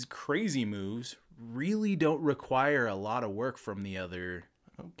 His crazy moves really don't require a lot of work from the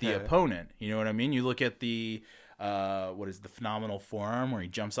opponent. You know what I mean? You look at the the phenomenal forearm where he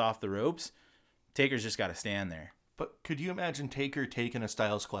jumps off the ropes. Taker's just got to stand there. But could you imagine Taker taking a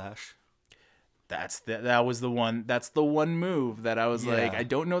Styles Clash? That was the one. That's the one move that I was like, I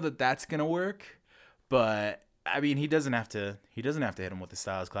don't know that that's gonna work, but I mean, he doesn't have to hit him with the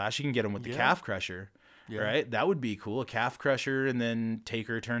Styles Clash. He can get him with the calf crusher, right? That would be cool. A calf crusher, and then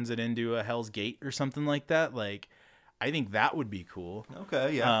Taker turns it into a Hell's Gate or something like that. Like, I think that would be cool.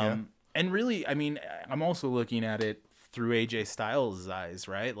 Okay, yeah. And really, I mean, I'm also looking at it through AJ Styles' eyes,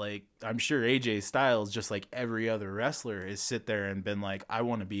 right? Like, I'm sure AJ Styles, just like every other wrestler, has sit there and been like, I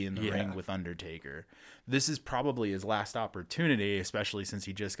want to be in the ring with Undertaker. This is probably his last opportunity, especially since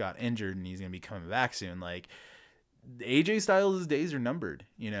he just got injured and he's going to be coming back soon. Like, AJ Styles' days are numbered,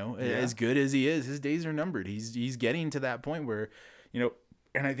 you know, as good as he is, his days are numbered. He's getting to that point where, you know,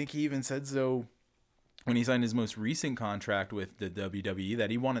 and I think he even said so when he signed his most recent contract with the WWE, that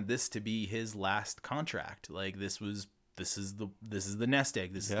he wanted this to be his last contract. Like, this is the nest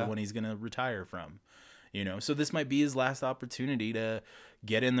egg. This is the one he's going to retire from, you know? So this might be his last opportunity to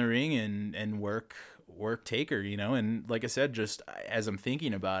get in the ring and work Taker, you know? And like I said, just as I'm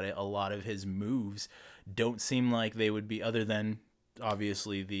thinking about it, a lot of his moves don't seem like they would be, other than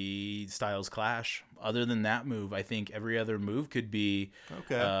obviously the Styles Clash. Other than that move, I think every other move could be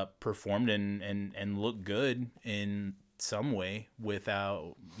performed and look good in some way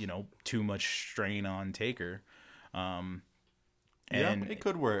without, you know, too much strain on Taker. And it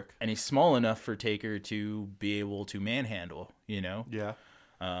could work. And he's small enough for Taker to be able to manhandle, you know? Yeah.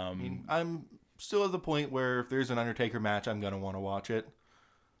 I mean, I'm still at the point where if there's an Undertaker match, I'm going to want to watch it.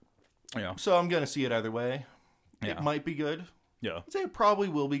 Yeah. So I'm going to see it either way. Yeah. It might be good. Yeah. I'd say it probably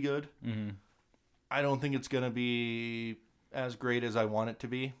will be good. Mm-hmm. I don't think it's going to be as great as I want it to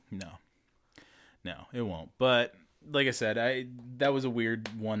be. No, it won't. But like I said, that was a weird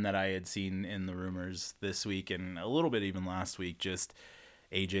one that I had seen in the rumors this week and a little bit even last week. Just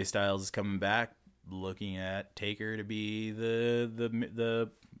AJ Styles is coming back, looking at Taker to be the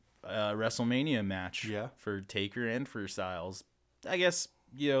WrestleMania match for Taker and for Styles. I guess,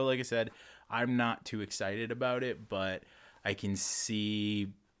 like I said, I'm not too excited about it, but I can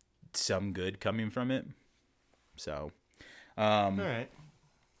see some good coming from it. So, all right.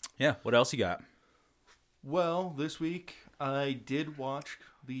 Yeah, what else you got? Well, this week I did watch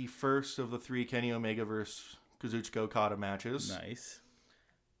the first of the 3 Kenny Omega versus Kazuchika Okada matches. Nice.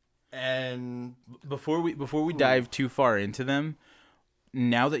 And before we dive too far into them,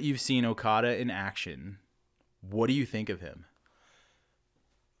 now that you've seen Okada in action, what do you think of him?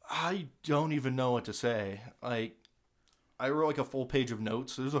 I don't even know what to say. Like, I wrote like a full page of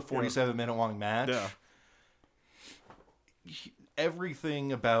notes. It was a 47-minute long match. Yeah.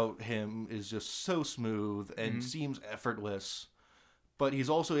 Everything about him is just so smooth and seems effortless. But he's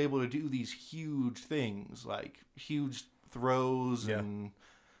also able to do these huge things, like huge throws and...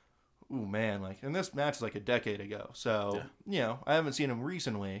 Ooh, man, and this match is like a decade ago. So, I haven't seen him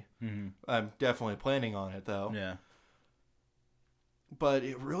recently. Mm-hmm. I'm definitely planning on it, though. Yeah. But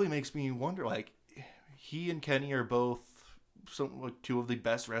it really makes me wonder, he and Kenny are both two of the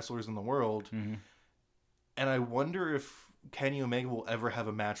best wrestlers in the world. Mm-hmm. And I wonder if Kenny Omega will ever have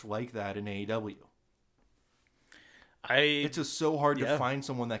a match like that in AEW. It's just so hard to find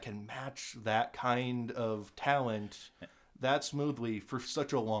someone that can match that kind of talent that smoothly for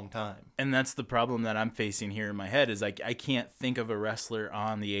such a long time. And that's the problem that I'm facing here in my head is I can't think of a wrestler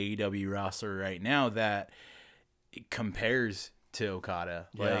on the AEW roster right now that compares to Okada.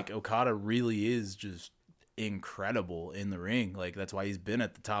 Yeah. Okada really is just incredible in the ring. That's why he's been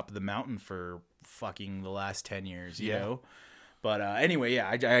at the top of the mountain for fucking the last 10 years, you know? But anyway,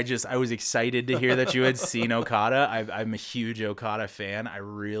 I was excited to hear that you had seen Okada. I'm a huge Okada fan. I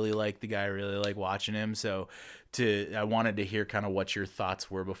really like the guy. I really like watching him. So I wanted to hear kind of what your thoughts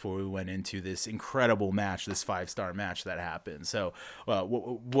were before we went into this incredible match, this 5-star match that happened. So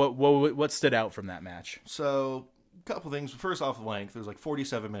what stood out from that match? So a couple things. First off, the length. It was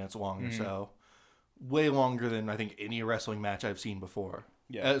 47 minutes long or so. Way longer than I think any wrestling match I've seen before.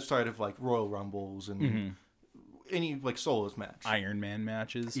 Yeah. Outside of Royal Rumbles and any solos match. Iron Man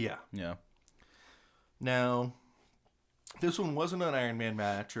matches. Yeah. Yeah. Now, this one wasn't an Iron Man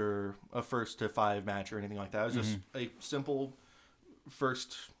match or a 1 to 5 match or anything like that. It was just a simple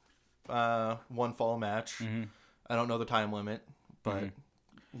first one fall match. Mm-hmm. I don't know the time limit, but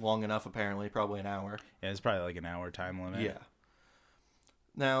long enough apparently, probably an hour. Yeah, it's probably an hour time limit. Yeah.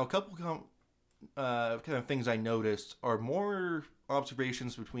 Now, a couple kind of things I noticed are more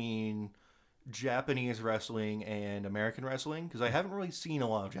observations between Japanese wrestling and American wrestling, because I haven't really seen a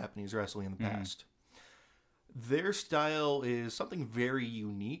lot of Japanese wrestling in the past. Their style is something very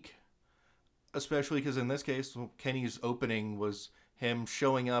unique, especially because in this case, Kenny's opening was him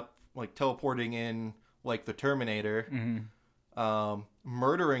showing up, teleporting in like the Terminator,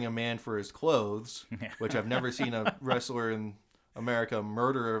 murdering a man for his clothes, which I've never seen a wrestler in America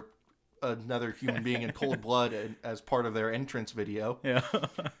murder another human being in cold blood as part of their entrance video. Yeah.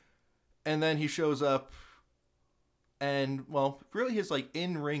 And then he shows up, and, really his,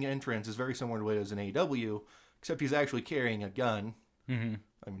 in-ring entrance is very similar to what it is in AEW, except he's actually carrying a gun. Mm-hmm.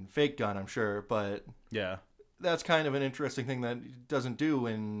 I mean, fake gun, I'm sure, but... Yeah. That's kind of an interesting thing that he doesn't do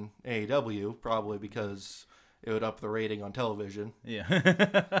in AEW, probably because it would up the rating on television.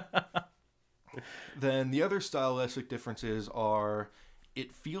 Yeah. Then the other stylistic differences are,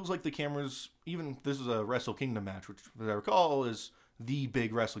 it feels like the cameras, this is a Wrestle Kingdom match, which, as I recall, is the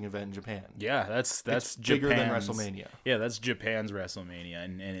big wrestling event in Japan. Yeah, that's bigger than WrestleMania. Yeah, that's Japan's WrestleMania,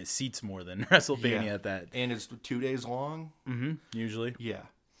 and it seats more than WrestleMania at that. And it's 2 days long. Mm-hmm. Usually. Yeah.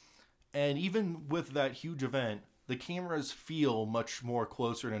 And even with that huge event, the cameras feel much more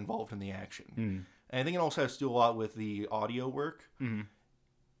closer and involved in the action. Mm. And I think it also has to do a lot with the audio work. Mm-hmm.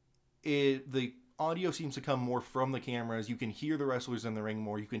 The audio seems to come more from the cameras. You can hear the wrestlers in the ring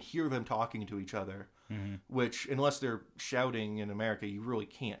more. You can hear them talking to each other, which, unless they're shouting in America, you really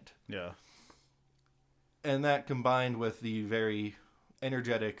can't. Yeah. And that, combined with the very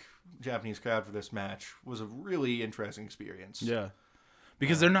energetic Japanese crowd for this match, was a really interesting experience. Yeah.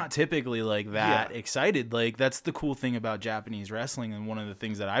 Because they're not typically that excited. That's the cool thing about Japanese wrestling, and one of the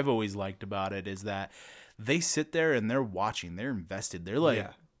things that I've always liked about it is that they sit there and they're watching. They're invested. They're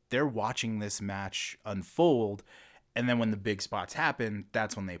they're watching this match unfold, and then when the big spots happen,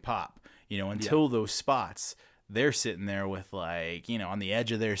 that's when they pop. Until those spots, they're sitting there with on the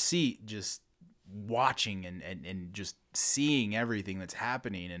edge of their seat, just watching and just seeing everything that's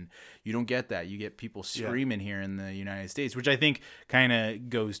happening, and you don't get that. You get people screaming here in the United States, which I think kind of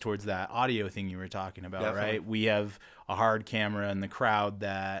goes towards that audio thing you were talking about. Definitely. Right? We have a hard camera in the crowd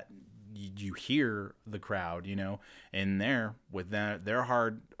that you hear the crowd, and there with their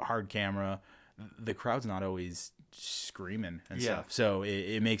hard camera, the crowd's not always screaming and stuff, so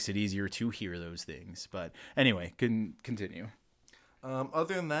it makes it easier to hear those things. But anyway, continue.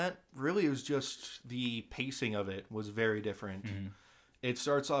 Other than that, really, it was just the pacing of it was very different. Mm-hmm. It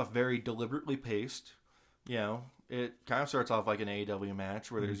starts off very deliberately paced. It kind of starts off like an AEW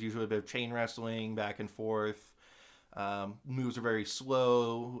match where there's usually a bit of chain wrestling back and forth. Moves are very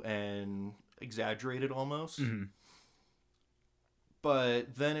slow and exaggerated almost. Mm-hmm.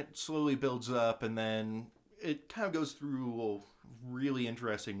 But then it slowly builds up, and then it kind of goes through really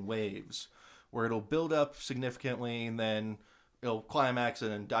interesting waves where it'll build up significantly, and then it'll climax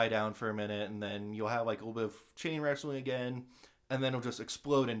and then die down for a minute, and then you'll have like a little bit of chain wrestling again, and then it'll just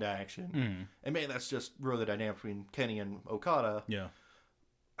explode into action. Mm. And maybe that's just really the dynamic between Kenny and Okada. Yeah.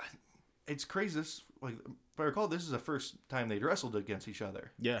 It's crazy. If I recall, this is the first time they'd wrestled against each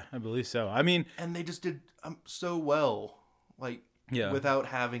other. Yeah, I believe so. I mean... And they just did so well, without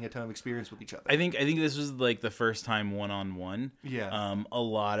having a ton of experience with each other. I think this was like the first time one-on-one. Yeah. A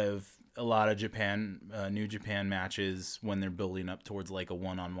lot of Japan, New Japan matches, when they're building up towards like a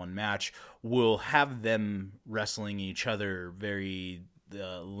one-on-one match, will have them wrestling each other very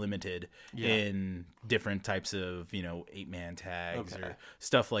limited in different types of 8-man tags or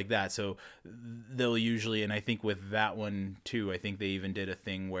stuff like that. So they'll usually, and I think with that one too, I think they even did a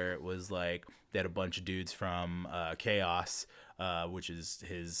thing where it was like they had a bunch of dudes from Chaos, which is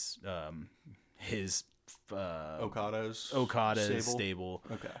his Okada's stable.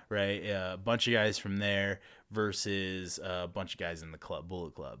 Okay. Right? A bunch of guys from there versus a bunch of guys in the club,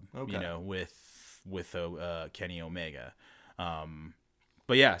 Bullet Club, with Kenny Omega.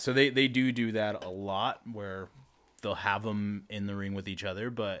 But yeah, so they do that a lot where they'll have them in the ring with each other,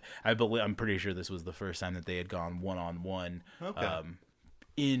 but I'm pretty sure this was the first time that they had gone one-on-one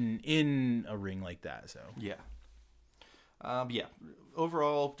in a ring like that. So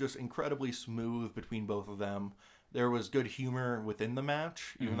overall, just incredibly smooth between both of them. There was good humor within the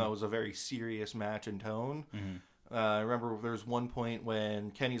match, even though it was a very serious match in tone. Mm-hmm. I remember there's one point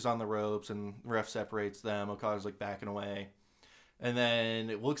when Kenny's on the ropes and the ref separates them. Okada's like backing away. And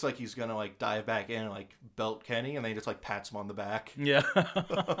then it looks like he's going to like dive back in and like belt Kenny, and then he just like pats him on the back. Yeah.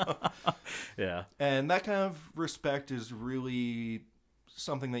 Yeah. And that kind of respect is really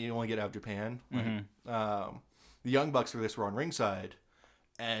something that you only get out of Japan. Mm-hmm. The Young Bucks for this were on ringside,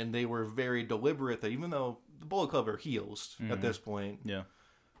 and they were very deliberate that even though the Bullet Club are heels at this point,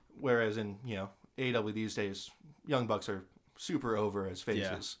 whereas in AEW these days, Young Bucks are super over as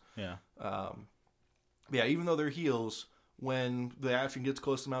faces. Even though they're heels, when the action gets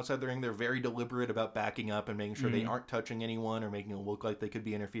close to them outside the ring, they're very deliberate about backing up and making sure they aren't touching anyone or making it look like they could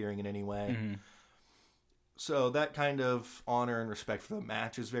be interfering in any way. Mm-hmm. So that kind of honor and respect for the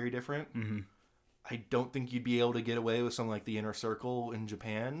match is very different. Mm-hmm. I don't think you'd be able to get away with something like the Inner Circle in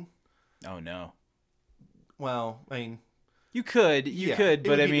Japan. Oh, no. Well, I mean... You could,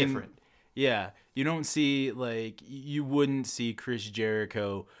 but I mean... Different. Yeah, you don't see, you wouldn't see Chris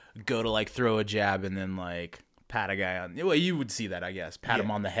Jericho go to, throw a jab and then, pat a guy on... Well, you would see that, I guess. Pat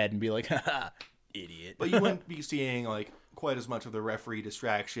him on the head and be like, haha, idiot. But you wouldn't be seeing, quite as much of the referee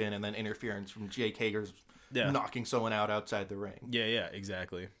distraction and then interference from Jake Hager's knocking someone out outside the ring. Yeah,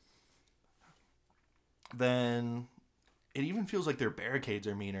 exactly. Then it even feels like their barricades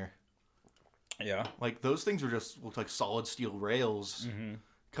are meaner. Yeah. Those things look like solid steel rails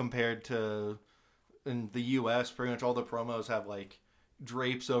compared to... In the U.S., pretty much all the promos have,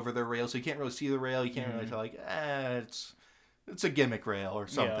 drapes over their rail, so you can't really see the rail. You can't really tell, it's a gimmick rail or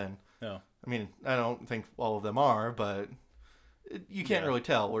something. Yeah. I mean, I don't think all of them are, but you can't really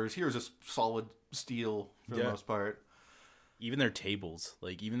tell. Whereas here's just solid steel for the most part. Even their tables,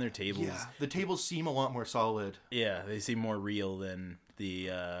 Yeah, the tables seem a lot more solid. Yeah, they seem more real than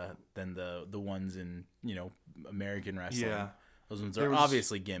the ones in American wrestling. Yeah. Those ones are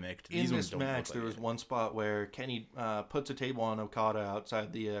obviously gimmicked. In this match, there was one spot where Kenny puts a table on Okada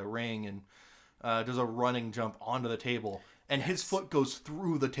outside the ring and does a running jump onto the table. And his foot goes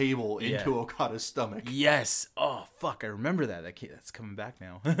through the table into Okada's stomach. Yes. Oh, fuck. I remember that. That's coming back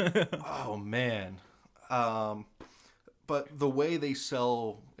now. Oh, man. But the way they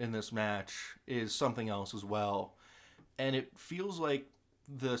sell in this match is something else as well. And it feels like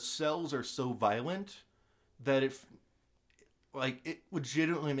the sells are so violent that it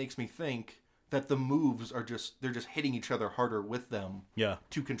legitimately makes me think that the moves are they're just hitting each other harder with them Yeah.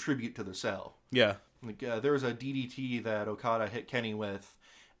 to contribute to the sell. Yeah. Like, there was a DDT that Okada hit Kenny with,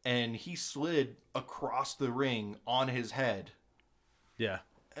 and he slid across the ring on his head. Yeah.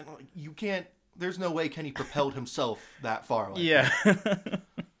 And like, you can't. There's no way Kenny propelled himself that far. Like Yeah.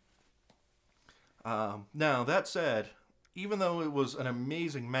 Now, that said, even though it was an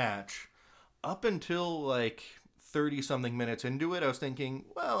amazing match, up until like 30-something minutes into it, I was thinking,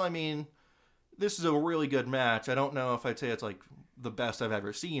 well, I mean, this is a really good match. I don't know if I'd say it's like the best I've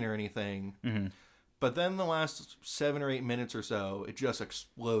ever seen or anything. Mm-hmm. But then the last 7 or 8 minutes or so, it just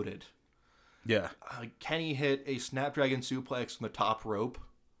exploded. Yeah. Kenny hit a Snapdragon suplex from the top rope,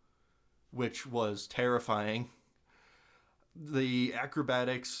 which was terrifying. The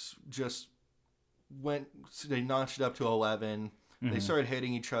acrobatics just they notched it up to 11. They started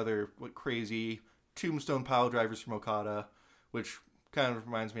hitting each other like crazy. Tombstone pile drivers from Okada, which kind of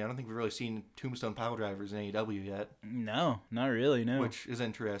reminds me, I don't think we've really seen Tombstone pile drivers in AEW yet. No, not really, no. Which is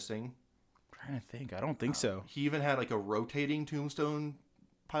interesting. I'm trying to think. I don't think so. He even had like a rotating Tombstone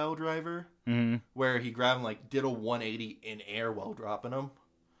pile driver Mm-hmm. where he grabbed and like did a 180 in air while dropping them.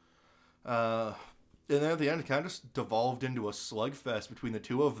 And then at the end, it kind of just devolved into a slugfest between the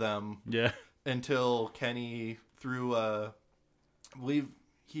two of them Yeah. until Kenny threw I believe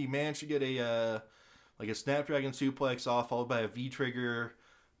he managed to get a Snapdragon suplex off, followed by a V trigger,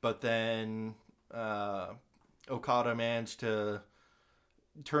 but then Okada managed to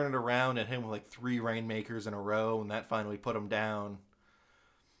turn it around and hit him with like 3 Rainmakers in a row, and that finally put him down.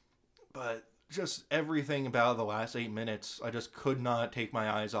 But just everything about the last 8 minutes, I just could not take my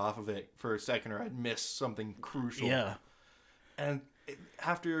eyes off of it for a second, or I'd miss something crucial. Yeah. And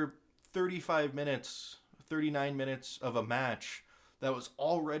after 35 minutes, 39 minutes of a match that was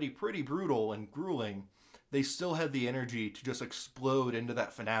already pretty brutal and grueling, they still had the energy to just explode into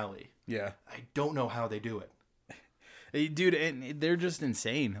that finale. Yeah. I don't know how they do it. Dude, and they're just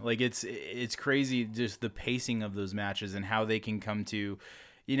insane. Like, it's crazy just the pacing of those matches and how they can come to,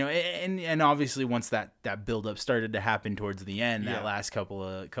 you know, and obviously once that build up started to happen towards the end, that last couple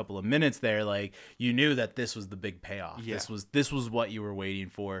of minutes there, like, you knew that this was the big payoff. Yeah. This was what you were waiting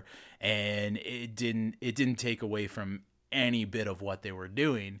for, and it didn't take away from any bit of what they were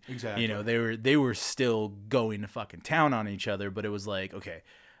doing. Exactly. You know, they were still going to fucking town on each other, but it was like, okay,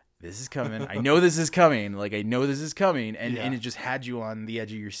 this is coming. I know this is coming. Like, I know this is coming. And it just had you on the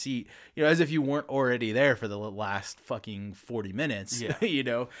edge of your seat, you know, as if you weren't already there for the last fucking 40 minutes, you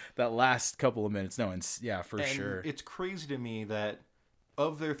know, that last couple of minutes. No, and for sure. It's crazy to me that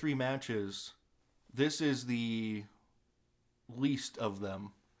of their 3 matches, this is the least of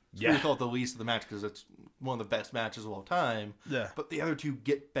them. We call it the least of the match because it's one of the best matches of all time. Yeah. But the other 2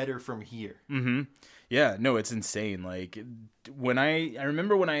 get better from here. Mm-hmm. Yeah, no, it's insane. Like, when I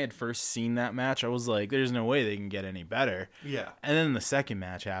remember when I had first seen that match, I was like, there's no way they can get any better. Yeah. And then the second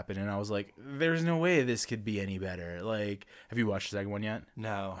match happened, and I was like, there's no way this could be any better. Like, have you watched the second one yet?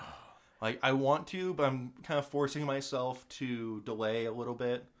 No. Like, I want to, but I'm kind of forcing myself to delay a little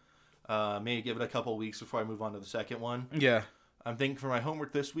bit. Maybe give it a couple weeks before I move on to the second one. Yeah. I'm thinking for my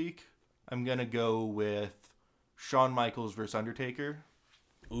homework this week, I'm going to go with Shawn Michaels versus Undertaker.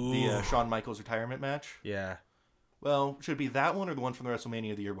 Ooh. The Shawn Michaels retirement match. Yeah. Well, should it be that one or the one from the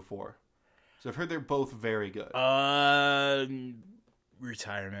WrestleMania the year before? So I've heard they're both very good.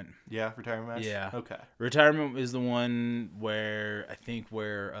 Retirement. Yeah, retirement match? Yeah. Okay. Retirement is the one where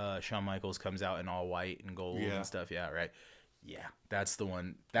Shawn Michaels comes out in all white and gold and stuff. Yeah, right. Yeah, that's the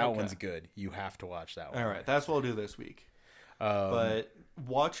one. That one's good. You have to watch that one. All right, that's what I'll do this week. But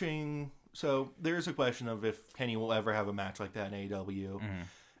watching... So there's a question of if Kenny will ever have a match like that in AEW. Mm-hmm.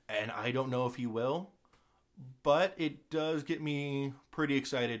 And I don't know if he will. But it does get me pretty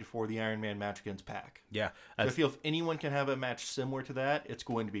excited for the Iron Man match against Pac. Yeah. I feel if anyone can have a match similar to that, it's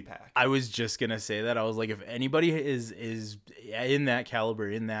going to be Pac. I was just going to say that. I was like, if anybody is in that caliber,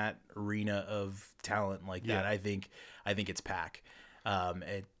 in that arena of talent like that, I think it's Pac. I'm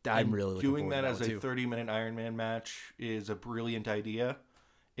really looking doing forward that to as a 30-minute Iron Man match is a brilliant idea.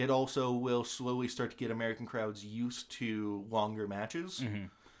 It also will slowly start to get American crowds used to longer matches,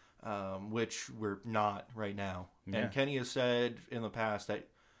 which we're not right now. Yeah. And Kenny has said in the past that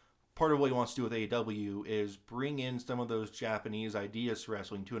part of what he wants to do with AEW is bring in some of those Japanese ideas to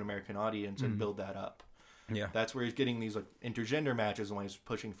wrestling to an American audience and build that up. Yeah, that's where he's getting these like intergender matches and why he's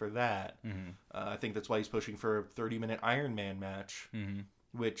pushing for that. I think that's why he's pushing for a 30-minute Iron Man match,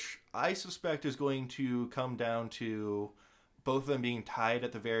 which I suspect is going to come down to both of them being tied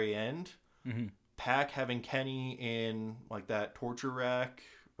at the very end. Pac having Kenny in like that torture rack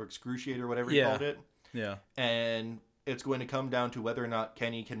or excruciator, whatever he called it. Yeah, and it's going to come down to whether or not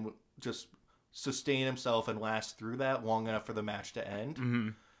Kenny can just sustain himself and last through that long enough for the match to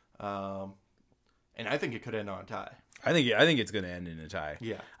end. And I think it could end on a tie. I think it's going to end in a tie.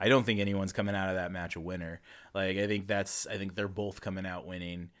 Yeah. I don't think anyone's coming out of that match a winner. Like I think they're both coming out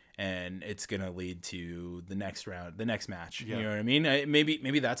winning, and it's going to lead to the next round, the next match. Yeah. You know what I mean?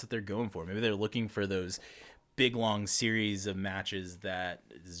 Maybe that's what they're going for. Maybe they're looking for those big long series of matches that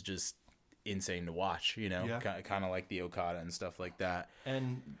is just insane to watch. You know, kind of like the Okada and stuff like that.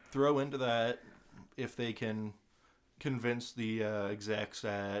 And throw into that, if they can convince the execs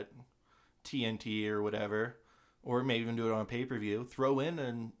at TNT or whatever, or maybe even do it on a pay-per-view, throw in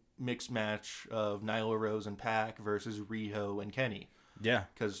a mixed match of Nyla Rose and Pac versus Riho and Kenny. Yeah.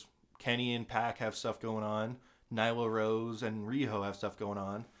 Because Kenny and Pac have stuff going on. Nyla Rose and Riho have stuff going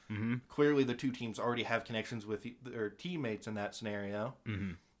on. Mm-hmm. Clearly, the two teams already have connections with their teammates in that scenario.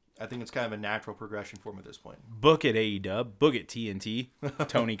 Mm-hmm. I think it's kind of a natural progression for them at this point. Book it AEW, book it TNT,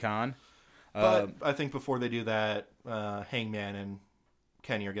 Tony Khan. But I think before they do that, Hangman and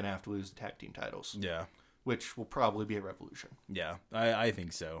Kenny are going to have to lose the tag team titles. Yeah. Which will probably be a Revolution. Yeah, I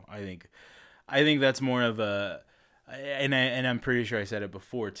think so. I think that's more of a, and I'm pretty sure I said it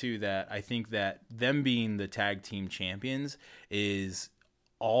before too, that I think that them being the tag team champions is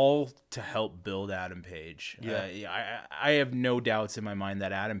all to help build Adam Page. Yeah. I have no doubts in my mind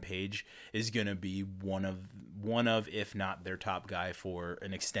that Adam Page is going to be one of, if not their top guy for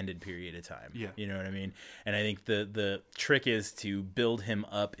an extended period of time. Yeah. You know what I mean? And I think the trick is to build him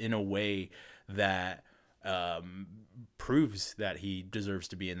up in a way that proves that he deserves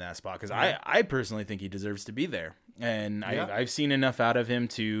to be in that spot, because I personally think he deserves to be there, and I've seen enough out of him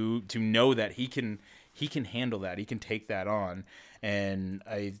to know that he can handle that, he can take that on, and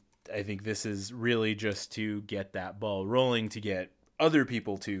I think this is really just to get that ball rolling, to get other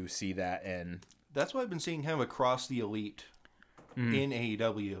people to see that, and that's what I've been seeing kind of across the elite in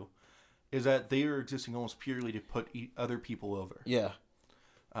AEW, is that they are existing almost purely to put other people over. Yeah.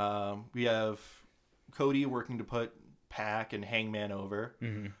 We have Cody working to put Pac and Hangman over.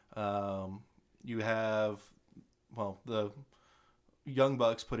 Mm-hmm. You have, the Young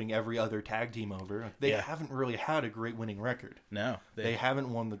Bucks putting every other tag team over. They haven't really had a great winning record. No. They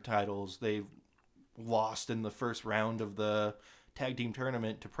haven't won the titles. They've lost in the first round of the tag team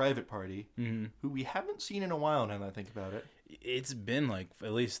tournament to Private Party, who we haven't seen in a while now that I think about it. It's been like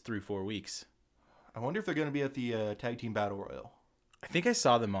at least 3-4 weeks. I wonder if they're going to be at the Tag Team Battle Royal. I think I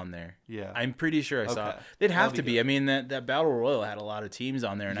saw them on there. Yeah. I'm pretty sure I saw it. They'd have to be. I mean, that Battle Royal had a lot of teams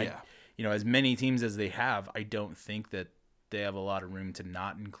on there, and as many teams as they have, I don't think that they have a lot of room to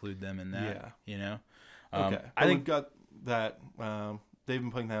not include them in that. Yeah. You know? Okay. I think we've got that. They've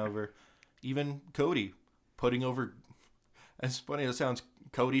been putting that over. Even Cody putting over, as funny as it sounds,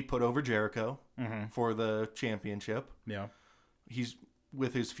 Cody put over Jericho for the championship. Yeah. He's,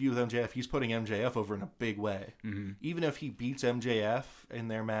 with his feud with MJF, he's putting MJF over in a big way. Mm-hmm. Even if he beats MJF in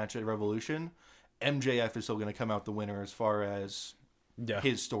their match at Revolution, MJF is still going to come out the winner as far as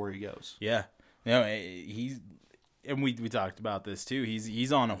his story goes. Yeah. And we talked about this too.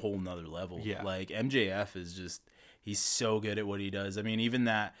 He's on a whole nother level. Yeah. Like MJF is just, he's so good at what he does. I mean, even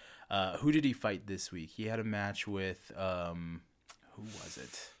that, who did he fight this week? He had a match with, who was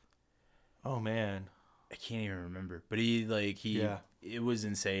it? Oh man. I can't even remember, but it was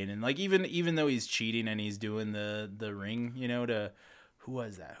insane. And like, even though he's cheating and he's doing the ring, who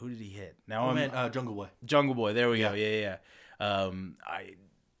was that? Who did he hit? Now Jungle Boy. Jungle Boy. There we go. Yeah. I'm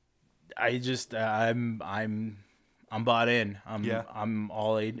bought in. I'm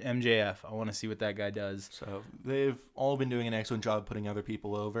all MJF. I want to see what that guy does. So they've all been doing an excellent job putting other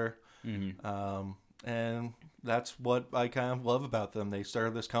people over. Mm-hmm. And that's what I kind of love about them. They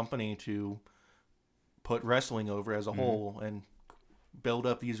started this company to put wrestling over as a whole and build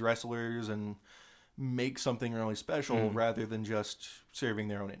up these wrestlers and make something really special rather than just serving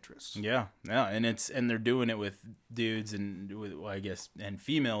their own interests. Yeah, and they're doing it with dudes and with, and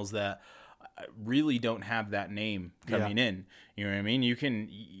females that really don't have that name coming in. You know what I mean? You can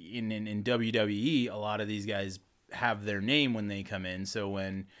in WWE, a lot of these guys have their name when they come in. So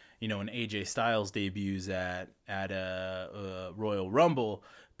when when AJ Styles debuts at a Royal Rumble,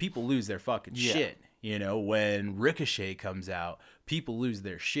 people lose their fucking shit. When Ricochet comes out, people lose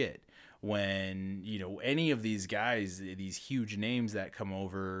their shit. When any of these guys, these huge names that come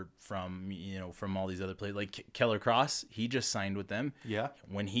over from from all these other places, like Keller Cross, he just signed with them. Yeah.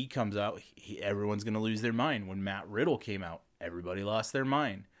 When he comes out, everyone's gonna lose their mind. When Matt Riddle came out, everybody lost their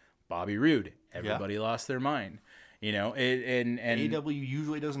mind. Bobby Roode, everybody lost their mind. You know, and AEW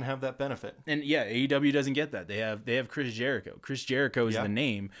usually doesn't have that benefit. And yeah, AEW doesn't get that. They have Chris Jericho. Chris Jericho is the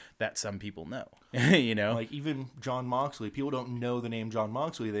name that some people know. You know, like even John Moxley. People don't know the name John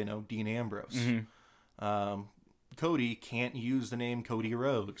Moxley. They know Dean Ambrose. Cody can't use the name Cody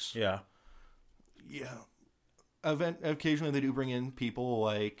Rhodes. Yeah. Occasionally they do bring in people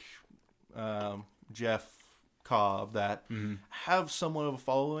like Jeff Cobb that have somewhat of a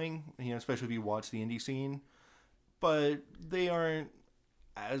following, you know, especially if you watch the indie scene, but they aren't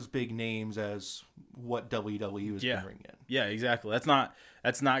as big names as what WWE is bringing in. Yeah, exactly. That's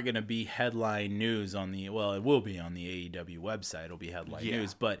not going to be headline news on the, well, it will be on the AEW website. It'll be headline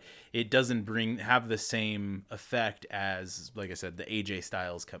news, but it doesn't have the same effect as, like I said, the AJ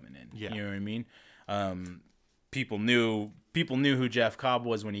Styles coming in. Yeah. You know what I mean? People knew who Jeff Cobb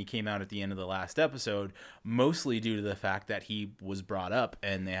was when he came out at the end of the last episode, mostly due to the fact that he was brought up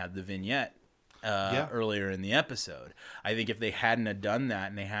and they had the vignette earlier in the episode. I think if they hadn't have done that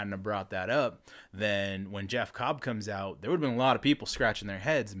and they hadn't have brought that up, then when Jeff Cobb comes out, there would have been a lot of people scratching their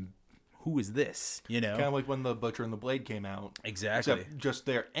heads. Who is this? You know, kind of like when the Butcher and the Blade came out. Exactly. Except just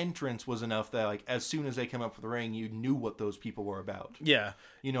their entrance was enough that, like, as soon as they came up for the ring, you knew what those people were about. Yeah.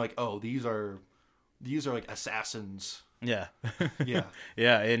 You know, like, oh, these are like assassins. Yeah. Yeah.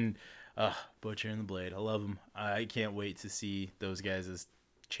 Yeah, and Butcher and the Blade, I love them. I can't wait to see those guys as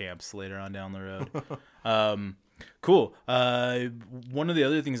champs later on down the road. Cool. One of the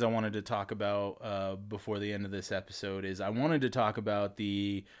other things I wanted to talk about before the end of this episode is I wanted to talk about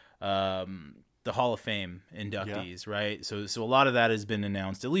the Hall of Fame inductees, right? So a lot of that has been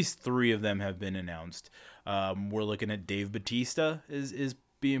announced. At least 3 of them have been announced. We're looking at Dave Bautista is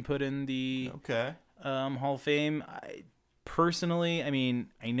being put in the Hall of Fame. Personally, I mean,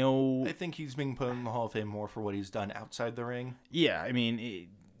 I think he's being put in the Hall of Fame more for what he's done outside the ring. Yeah, I mean,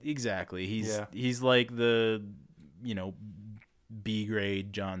 exactly. He's like the, you know,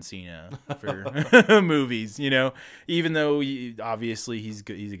 B-grade John Cena for movies, you know, even though obviously he's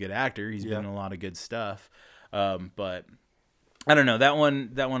good, he's a good actor. He's been in a lot of good stuff. But I don't know, that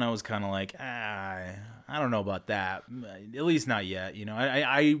one I was kind of like, I don't know about that. At least not yet. You know,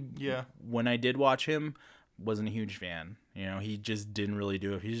 I when I did watch him, wasn't a huge fan. You know, he just didn't really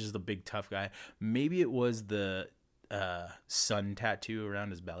do it. He's just a big tough guy. Maybe it was the sun tattoo around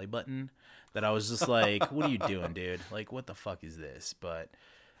his belly button that I was just like, what are you doing, dude? Like, what the fuck is this? But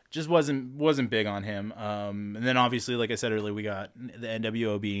just wasn't big on him. And then obviously, like I said earlier, we got the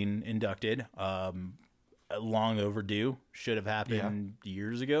NWO being inducted. Long overdue. Should have happened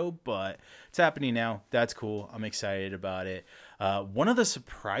years ago, but it's happening now. That's cool. I'm excited about it. One of the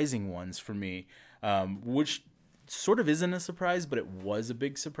surprising ones for me, which sort of isn't a surprise, but it was a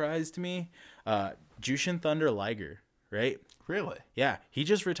big surprise to me. Jushin Thunder Liger, right? Really? Yeah. He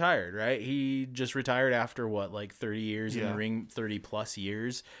just retired, right? He just retired after what, like 30 years in the ring, 30 plus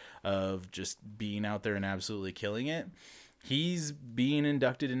years of just being out there and absolutely killing it. He's being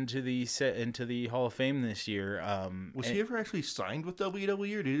inducted into the Hall of Fame this year. Was he ever actually signed with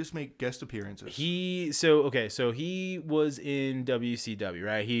WWE, or did he just make guest appearances? So he was in WCW,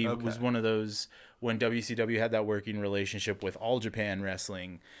 right? He was one of those, when WCW had that working relationship with All Japan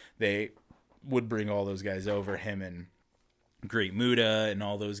Wrestling, they would bring all those guys over, him and Great Muta and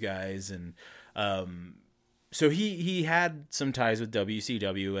all those guys, and so he had some ties with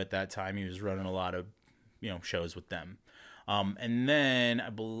WCW at that time. He was running a lot of, you know, shows with them. And then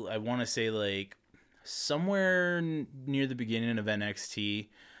I want to say like somewhere near the beginning of NXT,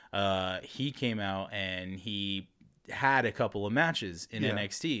 he came out and he had a couple of matches in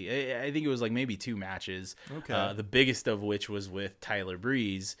NXT. I think it was like maybe 2 matches. Okay. The biggest of which was with Tyler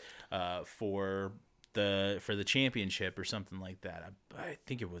Breeze for the championship or something like that. I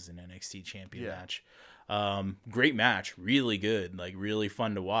think it was an NXT champion match. Great match, really good, like really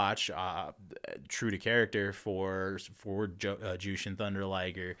fun to watch. True to character for Jushin Thunder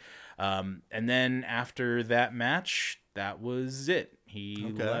Liger. And then after that match, that was it.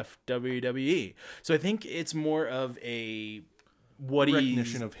 He left WWE. So I think it's more of a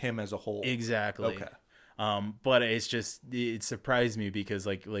recognition of him as a whole. Exactly. Okay. But it surprised me because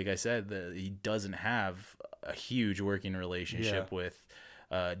like I said, he doesn't have a huge working relationship with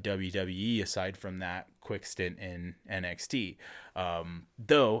WWE aside from that quick stint in NXT.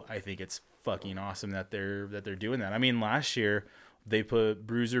 Though I think it's fucking awesome that they're doing that. I mean, last year they put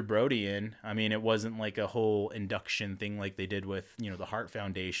Bruiser Brody in. I mean, it wasn't like a whole induction thing like they did with, you know, the Hart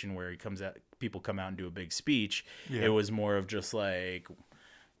Foundation where people come out and do a big speech. Yeah. It was more of just like,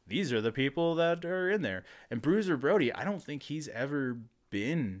 these are the people that are in there. And Bruiser Brody, I don't think he's ever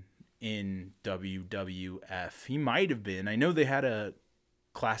been in WWF. He might have been. I know they had a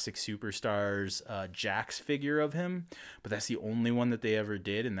Classic Superstars Jax figure of him, but that's the only one that they ever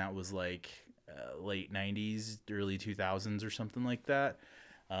did, and that was like late 90s, early 2000s or something like that.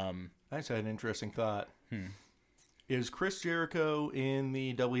 I just had an interesting thought. Is Chris Jericho in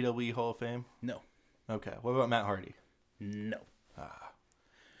the WWE Hall of Fame? No. Okay. What about Matt Hardy? No.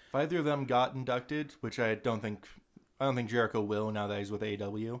 If either of them got inducted, which I don't think Jericho will now that he's with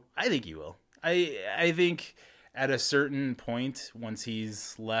AEW. I think he will. I think at a certain point, once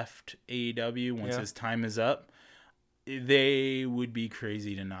he's left AEW, once his time is up, they would be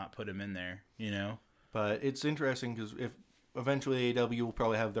crazy to not put him in there, you know? But it's interesting because if eventually AEW will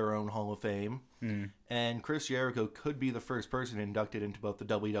probably have their own Hall of Fame, and Chris Jericho could be the first person inducted into both the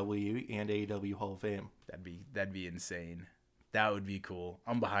WWE and AEW Hall of Fame. That'd be insane. That would be cool.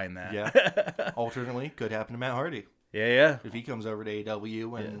 I'm behind that. Yeah. Alternately, could happen to Matt Hardy. Yeah. If he comes over to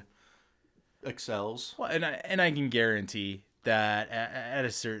AEW and excels. Well, and I can guarantee that at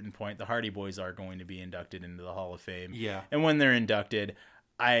a certain point, the Hardy Boys are going to be inducted into the Hall of Fame. Yeah. And when they're inducted,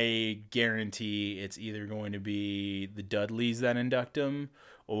 I guarantee it's either going to be the Dudleys that induct them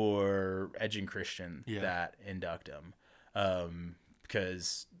or Edge and Christian that induct them.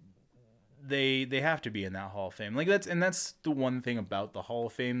 Because they have to be in that Hall of Fame. Like that's the one thing about the Hall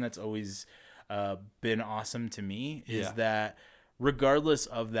of Fame that's always been awesome to me is that regardless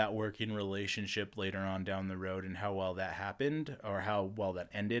of that working relationship later on down the road and how well that happened or how well that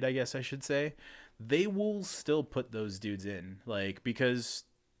ended, I guess I should say, they will still put those dudes in, like, because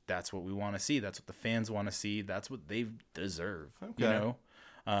that's what we want to see. That's what the fans want to see. That's what they deserve. Okay. You know?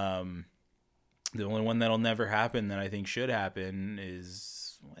 The only one that'll never happen that I think should happen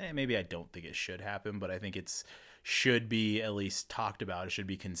is, maybe I don't think it should happen, but I think it's should be at least talked about. It should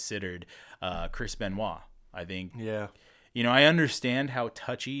be considered. Chris Benoit. I think. Yeah. You know, I understand how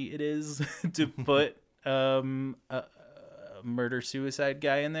touchy it is to put a murder-suicide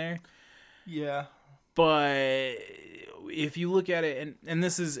guy in there. Yeah. But if you look at it, and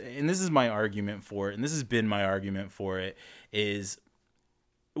this is my argument for it, and this has been my argument for it, is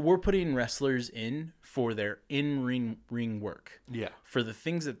we're putting wrestlers in for their in-ring work. Yeah. For the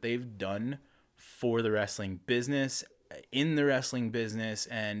things that they've done for the wrestling business, in the wrestling business,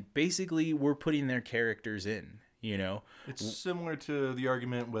 and basically we're putting their characters in. You know, it's similar to the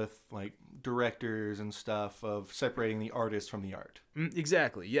argument with like directors and stuff of separating the artist from the art.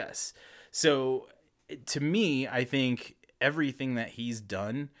 Exactly. Yes. So to me, I think everything that he's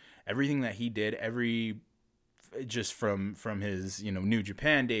done, everything that he did, just from his, you know, New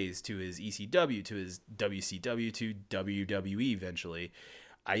Japan days to his ECW to his WCW to WWE eventually,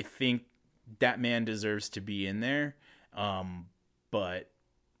 I think that man deserves to be in there. But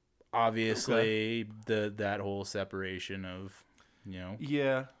obviously, that whole separation of, you know.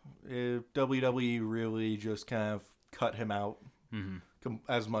 Yeah, WWE really just kind of cut him out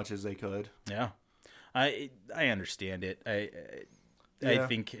as much as they could. Yeah, I understand it. I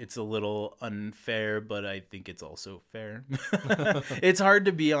think it's a little unfair, but I think it's also fair. It's hard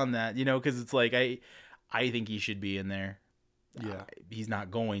to be on that, you know, because it's like I think he should be in there. Yeah, he's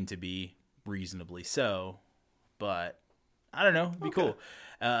not going to be, reasonably so, but I don't know. It'd be cool.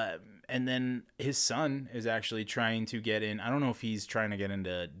 And then his son is actually trying to get in. I don't know if he's trying to get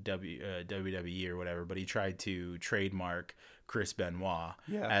into WWE or whatever, but he tried to trademark Chris Benoit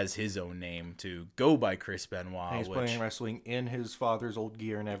as his own name to go by Chris Benoit. And he's playing wrestling in his father's old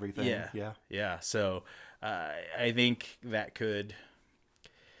gear and everything. Yeah. So I think that could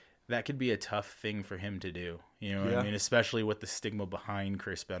be a tough thing for him to do. You know what I mean? Especially with the stigma behind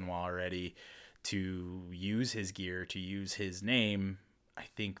Chris Benoit already. To use his gear, to use his name, I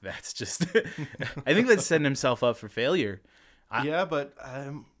think that's just I think that's setting himself up for failure. But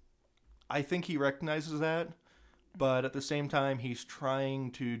I think he recognizes that, but at the same time he's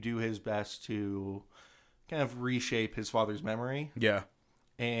trying to do his best to kind of reshape his father's memory. Yeah.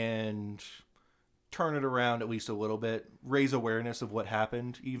 And turn it around at least a little bit, raise awareness of what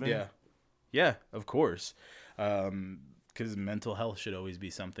happened even. Yeah. Yeah, of course. Because mental health should always be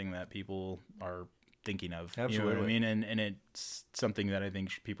something that people are thinking of. Absolutely. You know what I mean? And it's something that I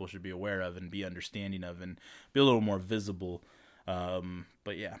think people should be aware of and be understanding of and be a little more visible.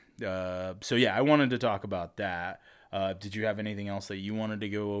 But yeah. So yeah, I wanted to talk about that. Did you have anything else that you wanted to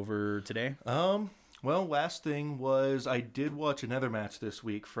go over today? Well, last thing was I did watch another match this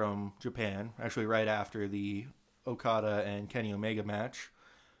week from Japan, actually right after the Okada and Kenny Omega match.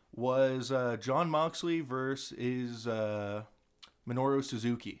 Was Jon Moxley versus Minoru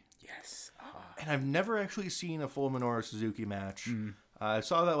Suzuki. Yes. And I've never actually seen a full Minoru Suzuki match. I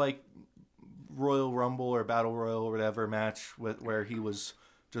saw that like Royal Rumble or Battle Royal or whatever match where he was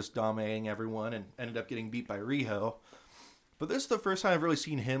just dominating everyone and ended up getting beat by Riho. But this is the first time I've really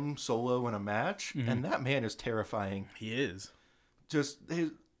seen him solo in a match, and that man is terrifying. He is. Just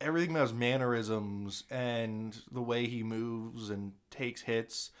everything about his mannerisms and the way he moves and takes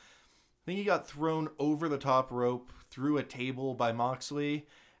hits. I think he got thrown over the top rope through a table by Moxley,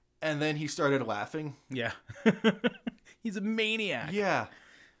 and then he started laughing. Yeah. He's a maniac. Yeah.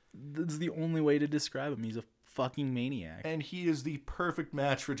 That's the only way to describe him. He's a fucking maniac. And he is the perfect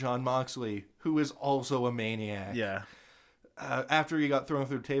match for Jon Moxley, who is also a maniac. Yeah. After he got thrown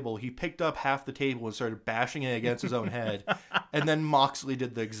through the table, he picked up half the table and started bashing it against his own head. And then Moxley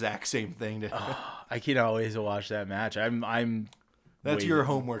did the exact same thing to him. I can always watch that match. I'm That's waiting. your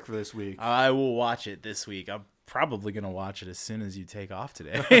homework for this week. I will watch it this week. I'm probably going to watch it as soon as you take off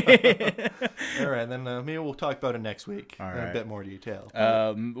today. All right, then maybe we'll talk about it next week in right. a bit more detail.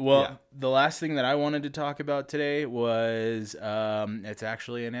 The last thing that I wanted to talk about today was it's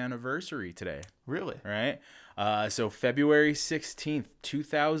actually an anniversary today. Really? Right? So February 16th,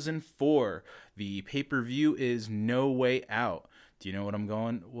 2004, the pay-per-view is No Way Out. Do you know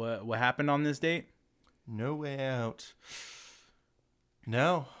what happened on this date? No Way Out.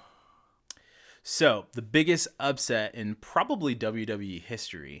 No. So, the biggest upset in probably WWE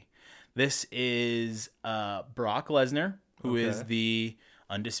history. This is Brock Lesnar, who is the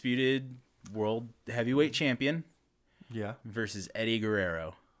undisputed world heavyweight champion, Yeah. versus Eddie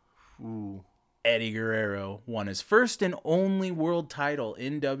Guerrero. Ooh. Eddie Guerrero won his first and only world title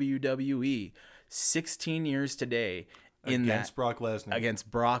in WWE 16 years today. Against Brock Lesnar. Against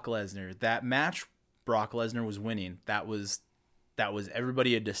Brock Lesnar. That match, Brock Lesnar was winning. That was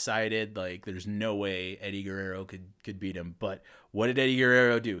everybody had decided, like, there's no way Eddie Guerrero could beat him. But what did Eddie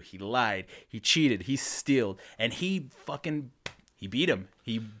Guerrero do? He lied, he cheated, he stealed, and he beat him.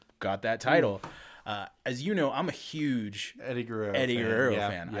 He got that title. As you know, I'm a huge Eddie Guerrero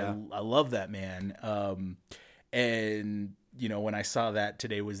fan. Yeah. I love that man. And you know, when I saw that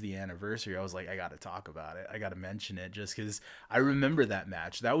today was the anniversary, I was like, I got to talk about it. I got to mention it just because I remember that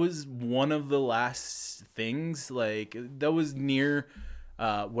match. That was one of the last things, like, that was near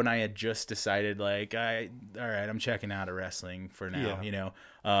when I had just decided, like, all right, I'm checking out of wrestling for now. Yeah. You know,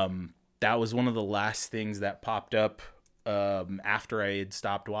 that was one of the last things that popped up after I had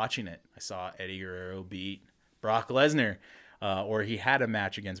stopped watching it. I saw Eddie Guerrero beat Brock Lesnar. Or he had a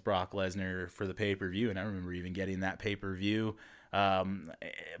match against Brock Lesnar for the pay-per-view, and I remember even getting that pay-per-view.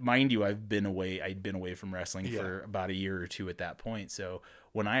 Mind you, I'd been away from wrestling for about a year or two at that point. So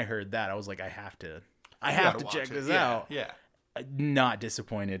when I heard that, I was like, I have to check this out. Yeah. Not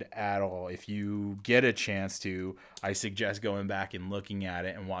disappointed at all. If you get a chance to, I suggest going back and looking at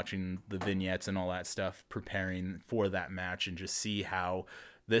it and watching the vignettes and all that stuff, preparing for that match, and just see how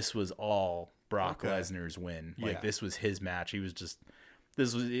this was all Brock Lesnar's win. Like, this was his match.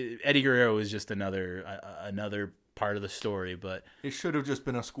 Eddie Guerrero was just another part of the story, but It should have just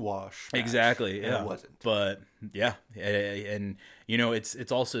been a squash match, exactly, and yeah. it wasn't. But yeah, and you know,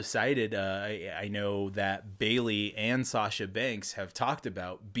 it's also cited. I know that Bayley and Sasha Banks have talked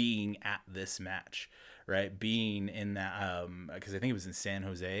about being at this match, right? Being in that, because I think it was in San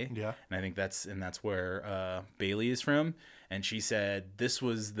Jose. Yeah. And I think that's where Bayley is from. And she said this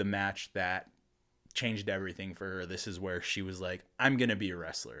was the match that changed everything for her. This is where she was like, I'm going to be a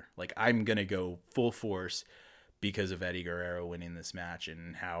wrestler. Like, I'm going to go full force because of Eddie Guerrero winning this match,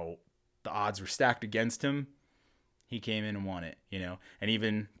 and how the odds were stacked against him. He came in and won it, you know? And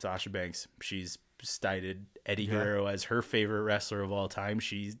even Sasha Banks, she's cited Eddie Guerrero as her favorite wrestler of all time.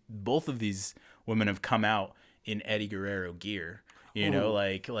 Both of these women have come out in Eddie Guerrero gear, you know,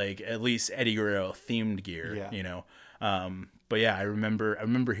 like at least Eddie Guerrero themed gear, you know? But yeah, I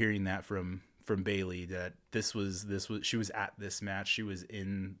remember hearing that from Bayley, that this was she was at this match, she was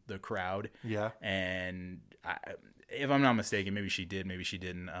in the crowd, and if I'm not mistaken, maybe she did, maybe she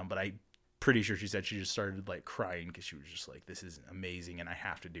didn't, but I'm pretty sure she said she just started like crying because she was just like, this is amazing and I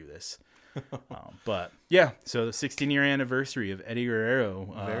have to do this. But yeah, so the 16-year anniversary of Eddie Guerrero,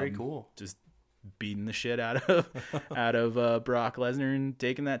 Very cool, just beating the shit out of Brock Lesnar and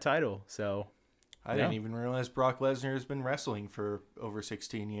taking that title. So I didn't even realize Brock Lesnar has been wrestling for over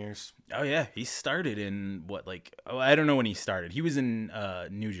 16 years. Oh yeah, he started in I don't know when he started. He was in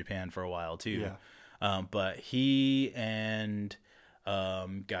New Japan for a while too. Yeah. But he and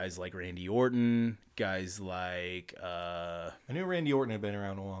guys like Randy Orton, guys like I knew Randy Orton had been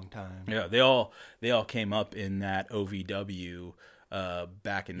around a long time. Yeah, they all came up in that OVW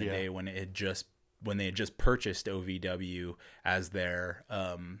back in the day when they had just purchased OVW as their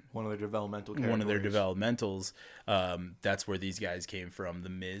one of their developmental categories. One of their developmentals. That's where these guys came from. The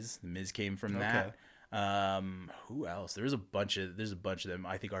Miz came from that. Who else? There's a bunch of them.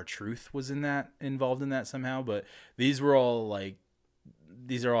 I think R-Truth was involved in that somehow, but these are all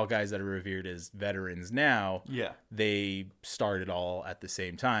guys that are revered as veterans now. Yeah. They started all at the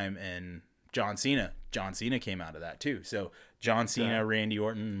same time, and John Cena came out of that too. So John Cena, Randy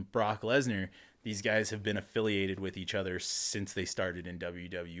Orton, Brock Lesnar, these guys have been affiliated with each other since they started in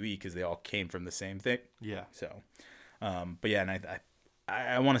WWE because they all came from the same thing. Yeah. So, but yeah, and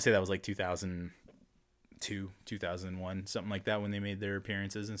I want to say that was like 2002, 2001, something like that when they made their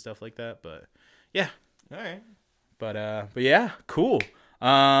appearances and stuff like that. But yeah. All right. But yeah, cool.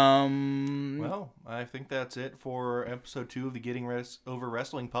 Well, I think that's it for episode 2 of the Getting Over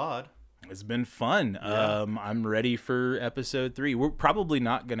Wrestling pod. It's been fun. Yeah. I'm ready for episode 3. We're probably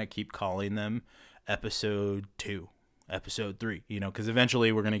not going to keep calling them episode 2, episode 3, because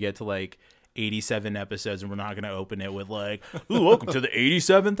eventually we're going to get to like 87 episodes and we're not going to open it with like, ooh, welcome to the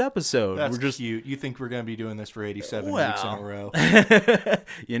 87th episode. That's we're just cute. You think we're going to be doing this for 87 weeks in a row?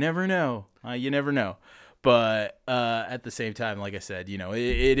 You never know. But at the same time, like I said,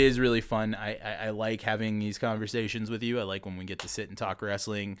 it is really fun. I like having these conversations with you. I like when we get to sit and talk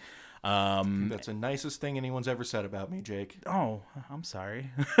wrestling. That's the nicest thing anyone's ever said about me, Jake. Oh, I'm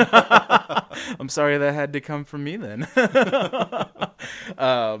sorry. I'm sorry that had to come from me then.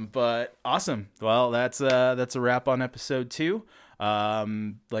 But awesome. Well, that's a wrap on episode 2.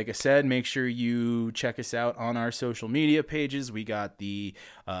 Like I said, make sure you check us out on our social media pages. We got the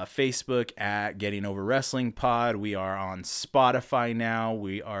Facebook at Getting Over Wrestling Pod. We are on Spotify now.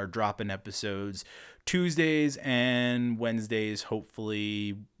 We are dropping episodes Tuesdays and Wednesdays.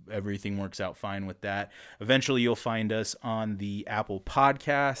 Hopefully everything works out fine with that. Eventually you'll find us on the Apple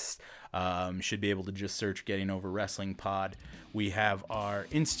Podcast. Should be able to just search Getting Over Wrestling Pod. We have our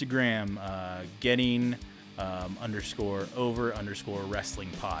Instagram, Getting _over_ wrestling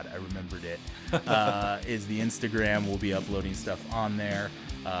pod. I remembered it. Is the Instagram. We'll be uploading stuff on there,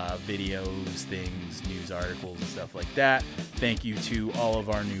 videos, things, news articles, and stuff like that. Thank you to all of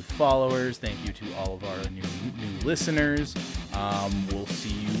our new followers. Thank you to all of our new listeners. We'll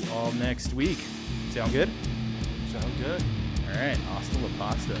see you all next week. Sound good? Sound good. All right. Hasta la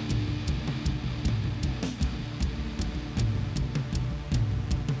pasta.